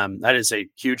 That is a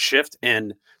huge shift.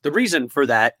 And the reason for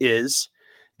that is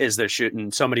they're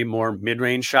shooting so many more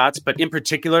mid-range shots, but in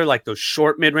particular, like those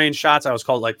short mid-range shots, I always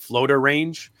call it like floater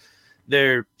range.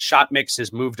 Their shot mix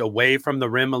has moved away from the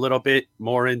rim a little bit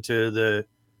more into the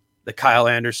Kyle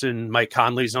Anderson, Mike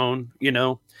Conley zone, you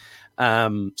know?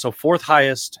 So 4th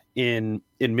highest in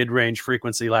mid-range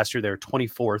frequency last year. They're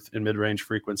 24th in mid-range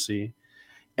frequency.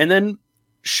 And then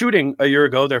shooting a year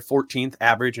ago, they're 14th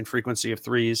average in frequency of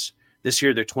threes. This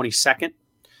year, they're 22nd,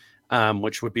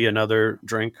 which would be another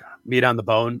drink, meat on the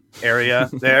bone area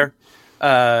there.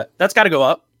 That's got to go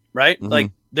up, right? Mm-hmm.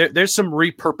 Like there's some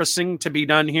repurposing to be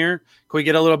done here. Can we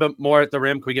get a little bit more at the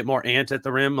rim? Can we get more ant at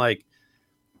the rim? Like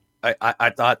I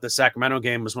thought the Sacramento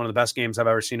game was one of the best games I've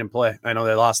ever seen him play. I know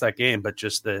they lost that game, but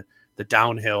just the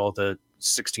downhill, the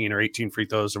 16 or 18 free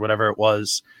throws or whatever it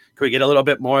was. Can we get a little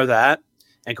bit more of that?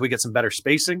 And can we get some better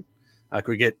spacing? Can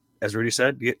we get, as Rudy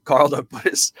said, get Carl to put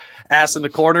his ass in the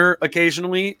corner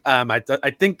occasionally?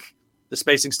 I think the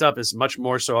spacing stuff is much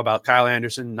more so about Kyle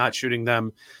Anderson not shooting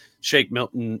them, Shake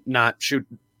Milton not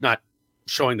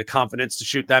showing the confidence to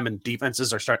shoot them, and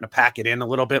defenses are starting to pack it in a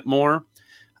little bit more.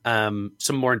 Some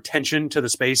more intention to the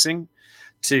spacing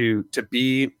to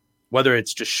be, whether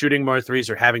it's just shooting more threes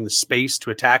or having the space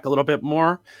to attack a little bit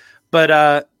more.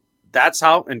 But that's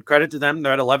how, and credit to them,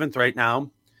 they're at 11th right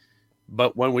now.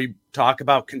 But when we talk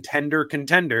about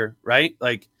contender, right?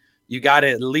 Like, you got to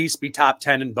at least be top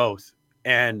 10 in both.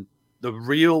 And the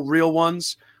real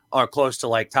ones are close to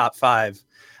like top 5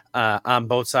 on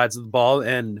both sides of the ball.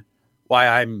 And why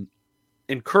I'm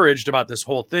encouraged about this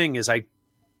whole thing is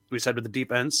we said with the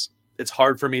defense, it's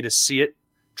hard for me to see it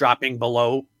dropping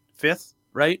below 5th,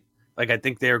 right? Like, I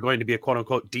think they are going to be a quote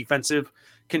unquote defensive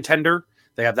contender.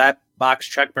 They have that box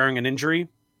check bearing an injury.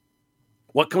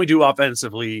 What can we do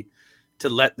offensively to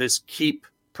let this keep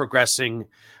progressing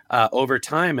over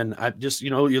time? And I just,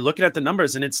 you're looking at the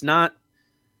numbers and it's not,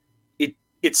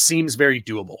 it seems very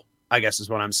doable, I guess is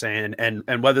what I'm saying.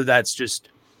 And whether that's just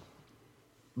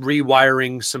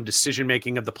rewiring some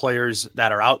decision-making of the players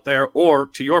that are out there, or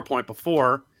to your point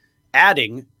before,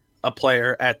 adding a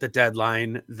player at the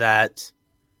deadline that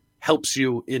helps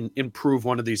you improve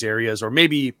one of these areas, or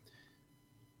maybe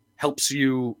helps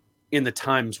you in the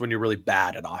times when you're really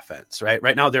bad at offense, right?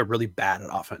 Right now, they're really bad at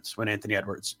offense when Anthony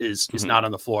Edwards is not on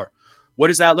the floor. What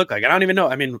does that look like? I don't even know.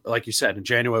 I mean, like you said, in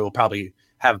January, we'll probably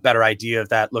have a better idea of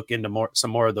that, look into some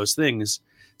more of those things.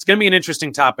 It's going to be an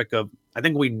interesting topic of, I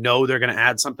think we know they're going to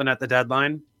add something at the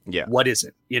deadline. Yeah. What is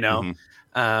it?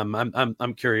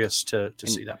 I'm curious to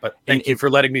see that, but thank you for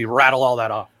letting me rattle all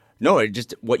that off. No,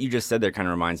 what you just said there kind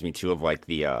of reminds me too of like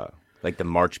the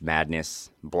March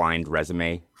Madness blind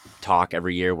resume talk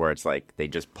every year, where it's like they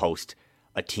just post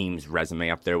a team's resume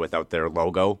up there without their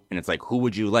logo. And it's like, who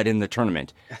would you let in the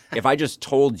tournament? If I just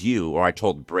told you, or I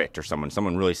told Britt or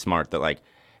someone really smart that like,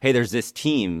 hey, there's this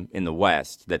team in the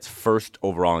West that's first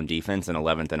overall in defense and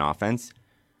 11th in offense,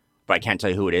 but I can't tell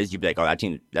you who it is, you'd be like, oh,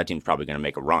 that team's probably going to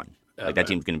make a run. Like, that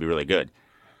team's going to be really good.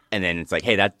 And then it's like,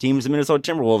 hey, that team's the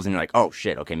Minnesota Timberwolves, and you're like, oh,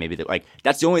 shit, okay, maybe like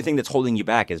that's the only thing that's holding you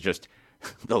back is just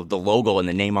the logo and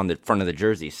the name on the front of the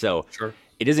jersey. So Sure.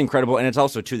 It is incredible, and it's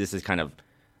also, too, this is kind of,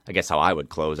 I guess, how I would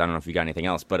close. I don't know if you got anything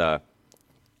else, but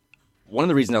one of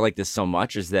the reasons I like this so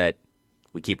much is that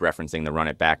we keep referencing the Run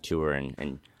It Back tour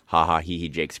and ha-ha, hee-hee,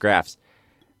 Jake Scraffs,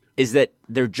 is that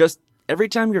they're just, every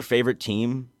time your favorite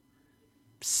team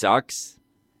sucks,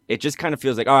 it just kind of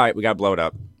feels like, all right, we got to blow it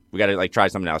up. We got to like try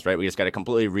something else, right? We just got to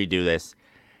completely redo this.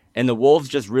 And the Wolves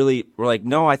just really were like,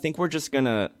 no, I think we're just going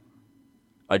to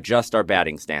adjust our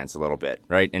batting stance a little bit,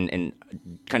 right? And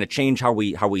kind of change how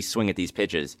we swing at these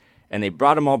pitches. And they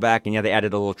brought them all back, and yeah, they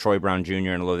added a little Troy Brown Jr. and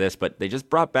a little of this, but they just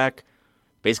brought back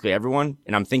basically everyone.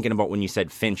 And I'm thinking about when you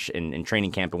said Finch in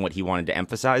training camp and what he wanted to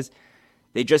emphasize.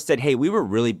 They just said, hey, we were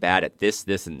really bad at this,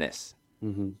 this, and this.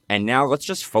 Mm-hmm. And now let's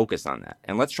just focus on that,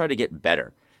 and let's try to get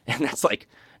better. And that's like,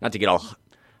 not to get all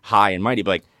high and mighty,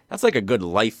 but like that's like a good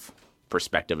life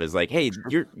perspective is like, hey,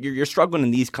 you're struggling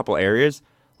in these couple areas.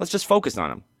 Let's just focus on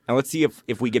them. And let's see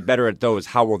if we get better at those,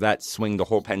 how will that swing the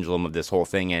whole pendulum of this whole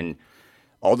thing? And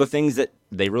all the things that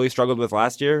they really struggled with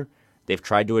last year, they've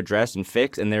tried to address and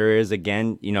fix. And there is,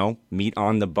 again, meat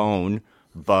on the bone.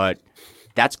 But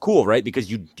that's cool, right?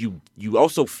 Because you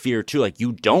also fear, too, like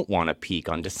you don't want to peak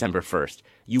on December 1st.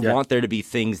 You want there to be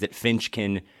things that Finch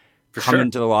can come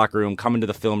into the locker room, come into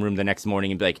the film room the next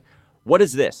morning and be like, what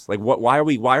is this? Like, why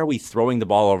are we throwing the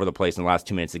ball all over the place in the last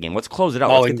 2 minutes of the game? Let's close it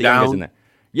out. Let's get the young guys in there.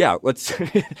 Yeah, let's.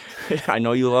 I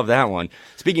know you love that one.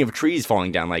 Speaking of trees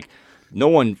falling down, like no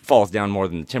one falls down more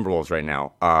than the Timberwolves right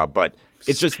now. But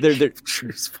it's just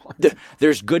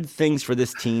there's good things for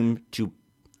this team to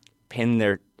pin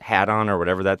their hat on or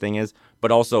whatever that thing is,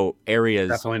 but also areas.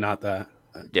 Definitely not that.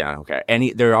 Yeah,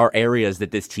 okay. There are areas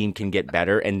that this team can get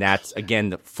better, and that's again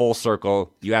the full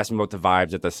circle. You asked me about the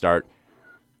vibes at the start.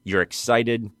 You're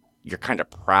excited. You're kind of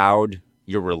proud.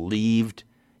 You're relieved.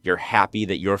 You're happy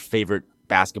that your favorite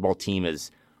basketball team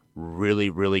is really,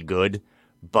 really good,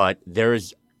 but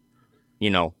there's, we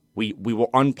will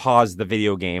unpause the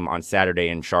video game on Saturday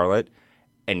in Charlotte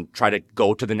and try to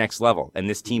go to the next level. And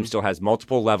this team still has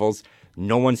multiple levels.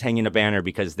 No one's hanging a banner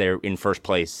because they're in first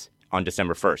place on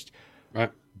December 1st.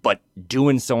 Right. But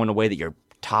doing so in a way that you're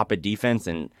top at defense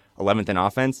and 11th in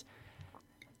offense,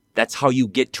 that's how you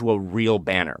get to a real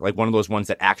banner, like one of those ones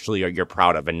that actually you're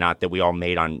proud of and not that we all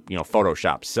made on,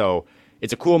 Photoshop. So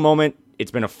it's a cool moment. It's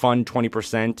been a fun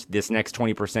 20%. This next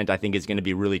 20% I think is going to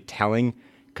be really telling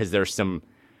because there's some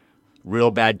real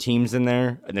bad teams in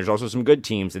there, and there's also some good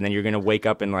teams. And then you're going to wake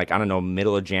up in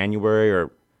middle of January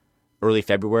or early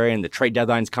February, and the trade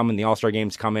deadline's coming, the All-Star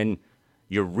game's coming.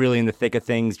 You're really in the thick of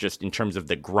things just in terms of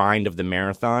the grind of the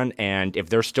marathon. And if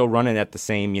they're still running at the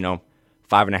same,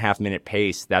 5.5 minute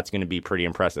pace, that's going to be pretty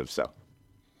impressive. So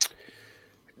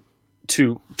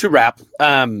to wrap,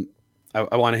 I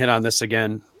want to hit on this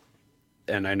again.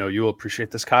 And I know you will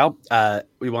appreciate this, Kyle.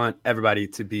 We want everybody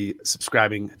to be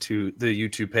subscribing to the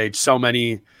YouTube page. So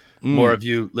many more of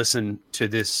you listen to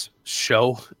this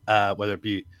show, whether it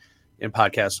be in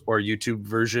podcast or YouTube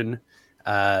version,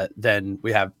 then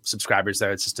we have subscribers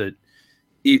there. It's just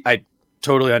I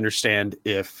totally understand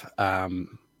if,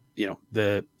 some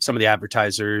of the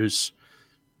advertisers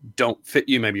don't fit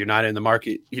you. Maybe you're not in the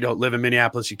market. You don't live in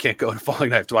Minneapolis. You can't go to Falling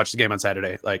Knife to watch the game on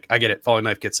Saturday. Like, I get it. Falling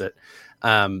Knife gets it.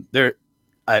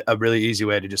 A really easy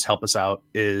way to just help us out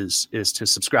is to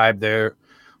subscribe there.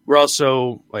 We're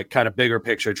also kind of bigger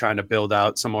picture trying to build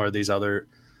out some more of these other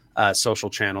social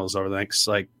channels over the next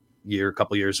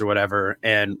couple years or whatever.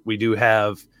 And we do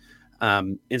have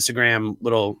Instagram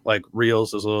little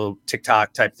reels, those little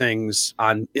TikTok type things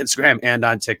on Instagram and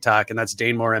on TikTok. And that's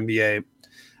Danemore NBA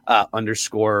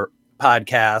 _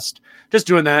 podcast. Just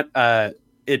doing that.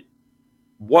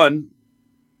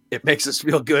 It makes us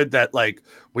feel good that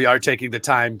we are taking the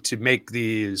time to make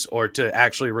these or to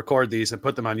actually record these and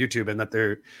put them on YouTube and that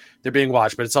they're being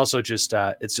watched. But it's also just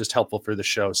it's just helpful for the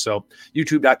show. So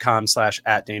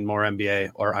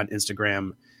youtube.com/@DaneMoreNBA or on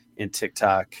Instagram and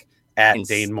TikTok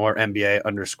 @DaneMoreNBA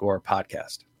 _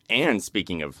 podcast. And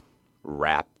speaking of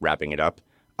wrapping it up,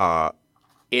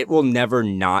 it will never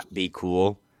not be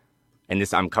cool. And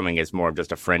this I'm coming as more of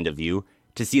just a friend of you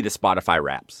to see the Spotify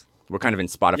Wraps. We're kind of in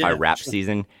Spotify Wrap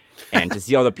season. And to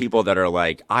see all the people that are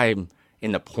I'm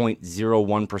in the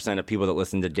 0.01% of people that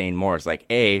listen to Dane Moore, it's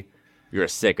you're a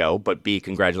sicko, but B,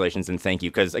 congratulations and thank you.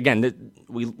 Because, again,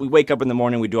 we wake up in the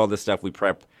morning, we do all this stuff, we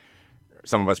prep.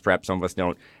 Some of us prep, some of us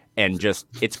don't. And just,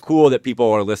 it's cool that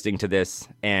people are listening to this.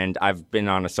 And I've been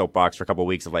on a soapbox for a couple of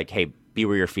weeks of like, hey, be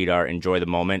where your feet are, enjoy the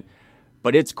moment.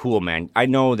 But it's cool, man. I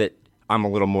know that I'm a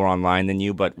little more online than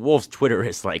you, but Wolves Twitter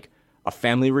is like a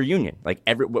family reunion. Like,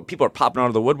 people are popping out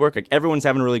of the woodwork. Like, everyone's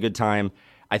having a really good time.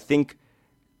 I think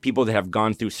people that have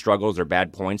gone through struggles or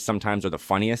bad points sometimes are the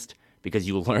funniest because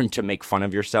you learn to make fun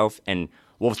of yourself. And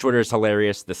Wolves Twitter is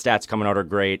hilarious. The stats coming out are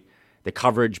great. The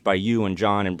coverage by you and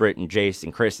John and Britt and Jace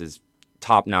and Chris is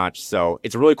top notch. So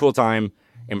it's a really cool time.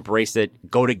 Embrace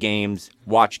it. Go to games.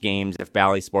 Watch games if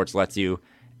Bally Sports lets you.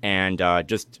 And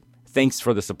just thanks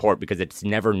for the support because it's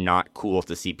never not cool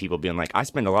to see people being like, I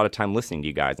spend a lot of time listening to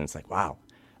you guys. And it's like, wow,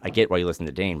 I get why you listen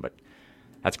to Dane, but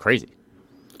that's crazy.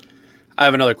 I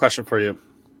have another question for you.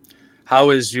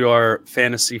 How is your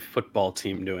fantasy football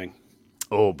team doing?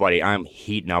 Oh, buddy, I'm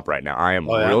heating up right now. I am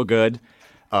real good.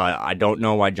 I don't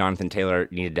know why Jonathan Taylor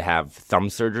needed to have thumb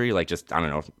surgery, like just, I don't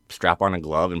know, strap on a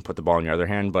glove and put the ball in your other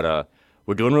hand. But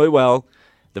we're doing really well.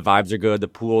 The vibes are good. The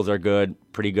pools are good,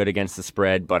 pretty good against the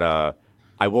spread. But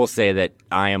I will say that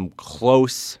I am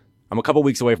close. I'm a couple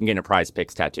weeks away from getting a Prize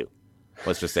Picks tattoo.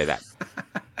 Let's just say that.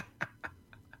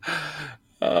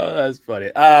 Oh, that's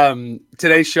funny.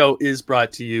 Today's show is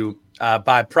brought to you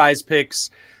by Prize Picks.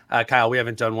 Kyle, we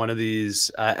haven't done one of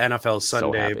these NFL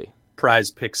Sunday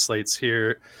Prize Pick slates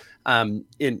here in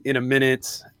a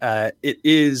minute. It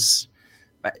is.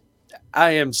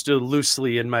 I am still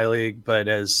loosely in my league, but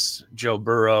as Joe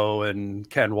Burrow and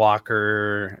Ken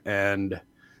Walker and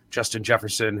Justin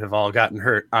Jefferson have all gotten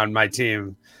hurt on my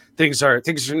team, things are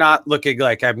not looking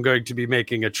like I'm going to be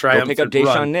making a triumphant Go pick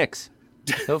up Deshaun run. Nix.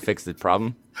 He'll fix the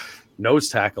problem. Nose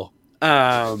tackle.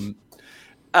 But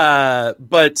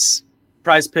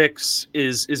Prize Picks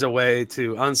is a way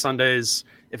to, on Sundays,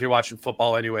 if you're watching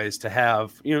football anyways, to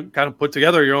have, kind of put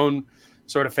together your own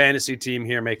sort of fantasy team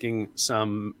here, making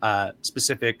some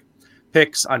specific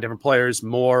picks on different players,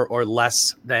 more or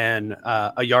less than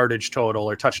a yardage total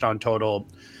or touchdown total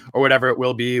or whatever it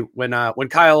will be. When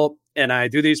Kyle and I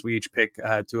do these, we each pick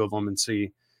two of them and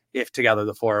see if together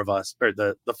the four of us, or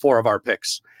the four of our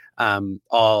picks,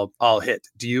 all hit.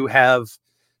 Do you have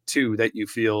two that you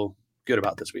feel good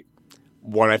about this week?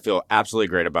 One I feel absolutely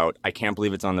great about. I can't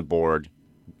believe it's on the board.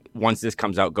 Once this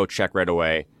comes out, go check right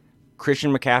away.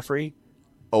 Christian McCaffrey,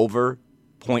 over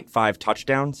 0.5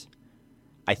 touchdowns.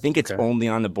 I think it's only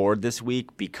on the board this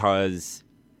week because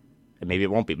maybe it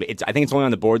won't be. But I think it's only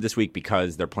on the board this week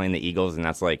because they're playing the Eagles, and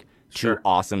that's like two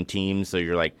awesome teams. So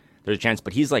you're like, there's a chance.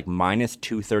 But he's like minus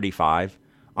 235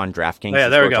 on DraftKings. Yeah,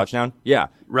 there we go. Touchdown. Yeah,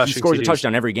 Rushing he scores TDs. A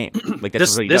touchdown every game. Like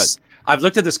that's what he does. I've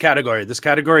looked at this category. This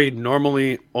category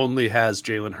normally only has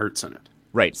Jalen Hurts in it.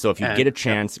 Right. So if you get a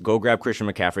chance, go grab Christian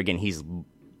McCaffrey. Again, he's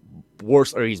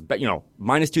worse, or he's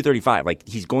minus 235. Like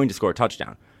he's going to score a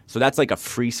touchdown. So that's like a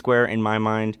free square in my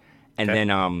mind. And then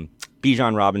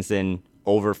Bijan Robinson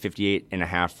over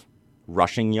 58.5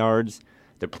 rushing yards.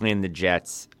 They're playing the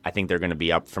Jets. I think they're going to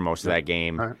be up for most of that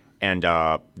game. Right. And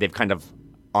they've kind of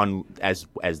as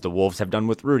the Wolves have done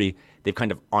with Rudy, they've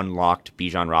kind of unlocked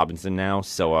Bijan Robinson now.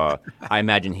 So I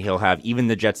imagine he'll have even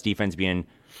the Jets defense being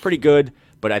pretty good,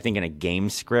 but I think in a game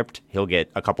script, he'll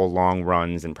get a couple long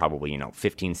runs and probably,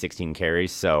 15, 16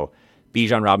 carries. So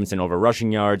Bijan Robinson over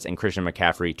rushing yards and Christian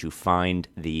McCaffrey to find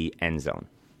the end zone.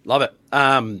 Love it.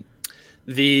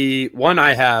 The one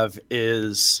I have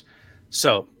is,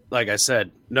 like I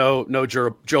said, no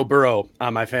Joe Burrow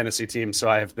on my fantasy team, so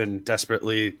I have been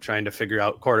desperately trying to figure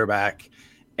out quarterback.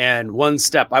 And one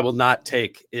step I will not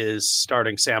take is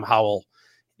starting Sam Howell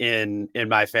in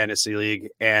my fantasy league.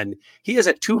 And he is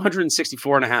at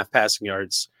 264.5 passing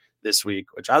yards this week,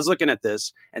 which I was looking at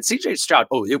this. And CJ Stroud,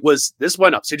 this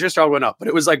went up. CJ Stroud went up, but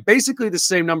it was like basically the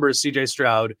same number as CJ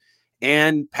Stroud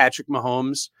and Patrick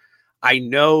Mahomes. I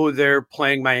know they're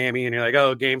playing Miami, and you're like,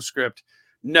 oh, game script.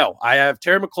 No, I have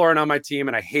Terry McLaurin on my team,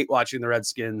 and I hate watching the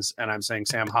Redskins, and I'm saying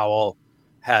Sam Howell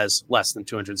has less than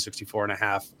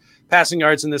 264.5 passing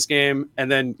yards in this game.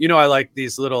 And then, I like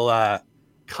these little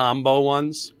combo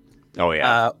ones. Oh,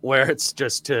 yeah. Where it's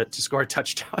just to score a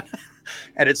touchdown.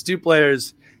 And it's two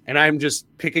players, and I'm just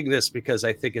picking this because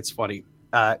I think it's funny.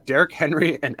 Derrick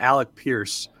Henry and Alec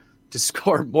Pierce to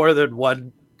score more than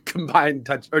one combined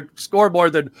touch, or score more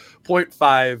than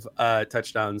 0.5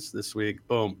 touchdowns this week.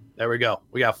 Boom. There we go.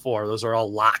 We got 4. Those are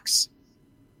all locks.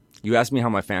 You asked me how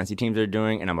my fantasy teams are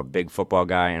doing, and I'm a big football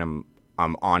guy, and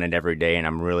I'm on it every day, and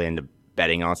I'm really into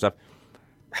betting on stuff.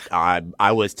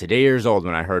 I was today years old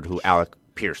when I heard who Alec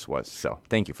Pierce was, so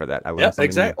thank you for that. I learned something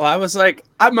exactly. new. Well,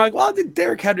 I'm like, well,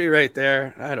 Derrick Henry right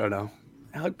there. I don't know.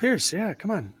 Alec Pierce, yeah,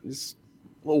 come on. He's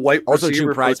a little white Also,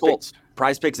 receiver too, for the Colts.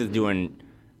 Prize Picks is doing,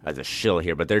 as a shill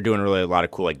here, but they're doing really a lot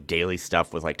of cool like daily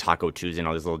stuff with like Taco Tuesday and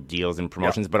all these little deals and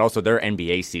promotions. But also their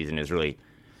NBA season is really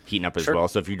heating up as well.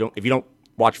 So if you don't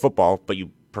watch football but you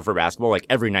prefer basketball, like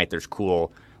every night there's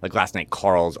cool. Like last night,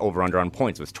 Carl's over/under on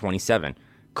points was 27.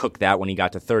 Cook that when he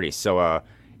got to 30. So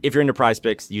if you're into Prize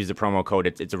Picks, use the promo code.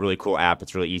 It's a really cool app.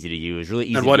 It's really easy to use. Really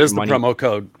easy. And what is the promo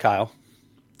code, Kyle?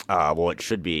 Well, it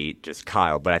should be just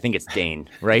Kyle, but I think it's Dane,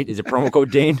 right? Is it promo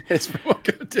code Dane? It's promo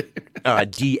code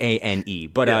Dane. DANE.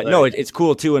 But no, it's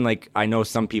cool too. And like I know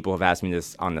some people have asked me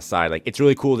this on the side. Like it's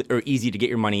really cool or easy to get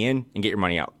your money in and get your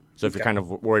money out. So if you're kind of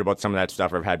worried about some of that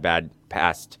stuff or have had bad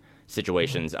past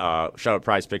situations, shout out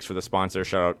Prize Picks for the sponsor.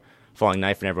 Shout out Falling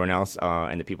Knife and everyone else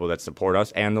and the people that support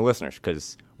us and the listeners.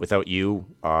 Because without you,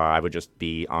 I would just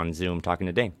be on Zoom talking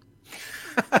to Dane.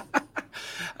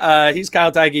 He's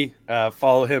Kyle Theige.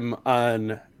 Follow him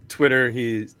on Twitter.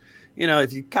 He's,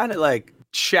 if you kind of like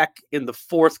check in the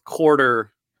fourth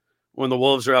quarter when the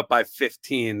Wolves are up by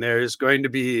 15, there's going to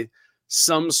be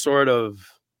some sort of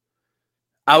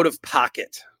out of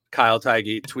pocket Kyle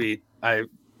Theige tweet. I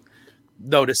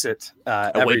notice it.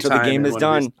 I wait till the game is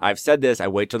done. I've said this. I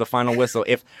wait till the final whistle.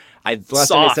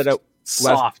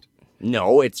 Soft.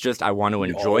 No, it's just I want to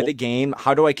enjoy the game.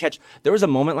 How do I catch? There was a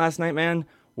moment last night, man,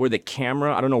 where the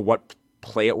camera, I don't know what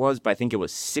play it was, but I think it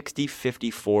was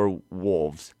 60-54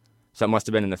 Wolves. So it must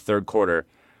have been in the third quarter,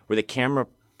 where the camera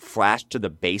flashed to the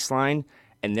baseline,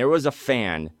 and there was a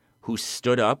fan who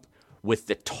stood up with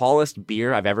the tallest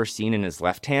beer I've ever seen in his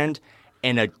left hand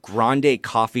and a grande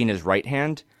coffee in his right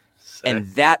hand.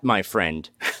 And that, my friend,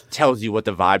 tells you what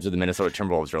the vibes of the Minnesota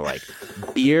Timberwolves are like.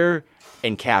 Beer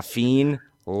and caffeine,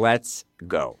 let's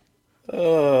go.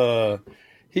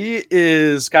 He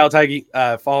is Kyle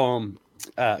Theige. Follow him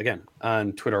again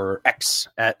on Twitter or X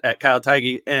at Kyle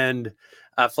Theige, and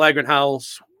Flagrant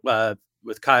Howls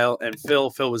with Kyle and Phil.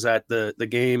 Phil was at the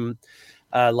game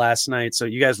last night. So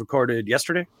you guys recorded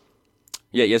yesterday?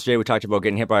 Yeah, yesterday we talked about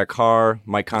getting hit by a car,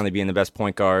 Mike Conley being the best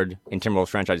point guard in Timberwolves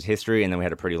franchise history, and then we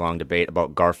had a pretty long debate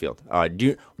about Garfield.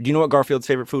 Do you know what Garfield's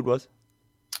favorite food was?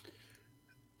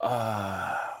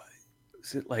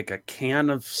 Is it like a can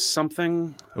of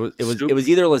something? It was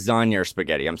either lasagna or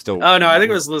spaghetti. I think it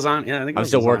was lasagna. Yeah, I'm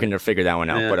still working to figure that one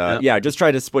out. Yeah, just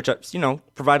try to switch up.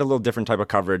 Provide a little different type of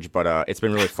coverage. But it's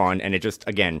been really fun, and it just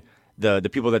again the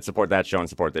people that support that show and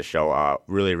support this show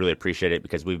really really appreciate it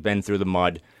because we've been through the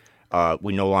mud.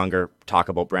 We no longer talk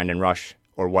about Brandon Rush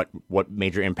or what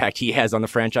major impact he has on the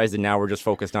franchise, and now we're just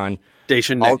focused on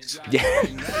Dacian Nix.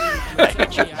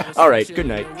 All right, good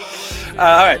night.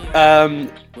 All right.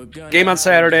 Game on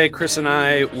Saturday. Chris and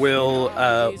I will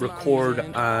record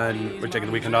on. We're taking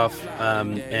the weekend off,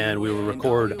 and we will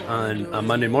record on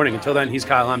Monday morning. Until then, he's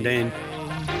Kyle. I'm Dane.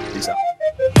 Peace out.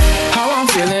 How I'm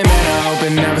feeling, man, I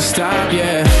hope it never stop,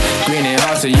 yeah. Green and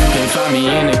hot so you can find me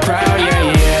in the crowd,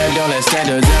 yeah. Don't let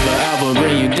standards ever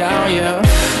bring you down, yeah.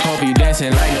 Hope you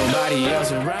dancing like nobody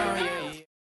else around, yeah.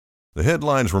 The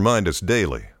headlines remind us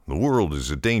daily, the world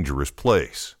is a dangerous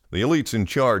place. The elites in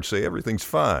charge say everything's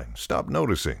fine, stop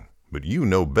noticing. But you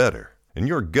know better. And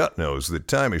your gut knows that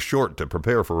time is short to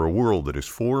prepare for a world that is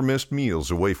 4 missed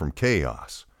meals away from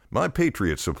chaos. My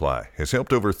Patriot Supply has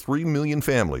helped over 3 million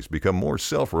families become more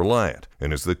self-reliant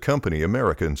and is the company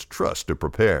Americans trust to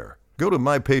prepare. Go to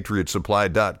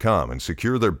MyPatriotSupply.com and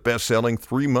secure their best-selling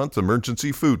 3-month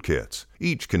emergency food kits.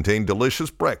 Each contain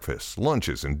delicious breakfasts,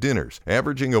 lunches, and dinners,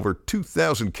 averaging over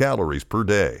 2,000 calories per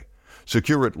day.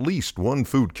 Secure at least 1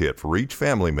 food kit for each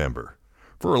family member.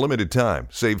 For a limited time,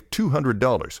 save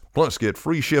 $200, plus get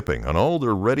free shipping on all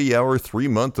their Ready Hour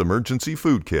 3-month emergency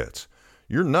food kits.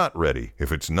 You're not ready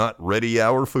if it's not Ready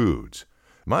Hour Foods.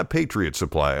 My Patriot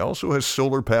Supply also has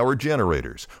solar power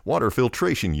generators, water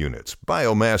filtration units,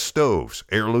 biomass stoves,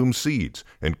 heirloom seeds,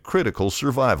 and critical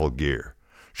survival gear.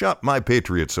 Shop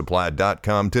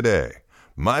MyPatriotSupply.com today.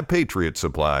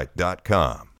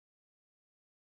 MyPatriotSupply.com.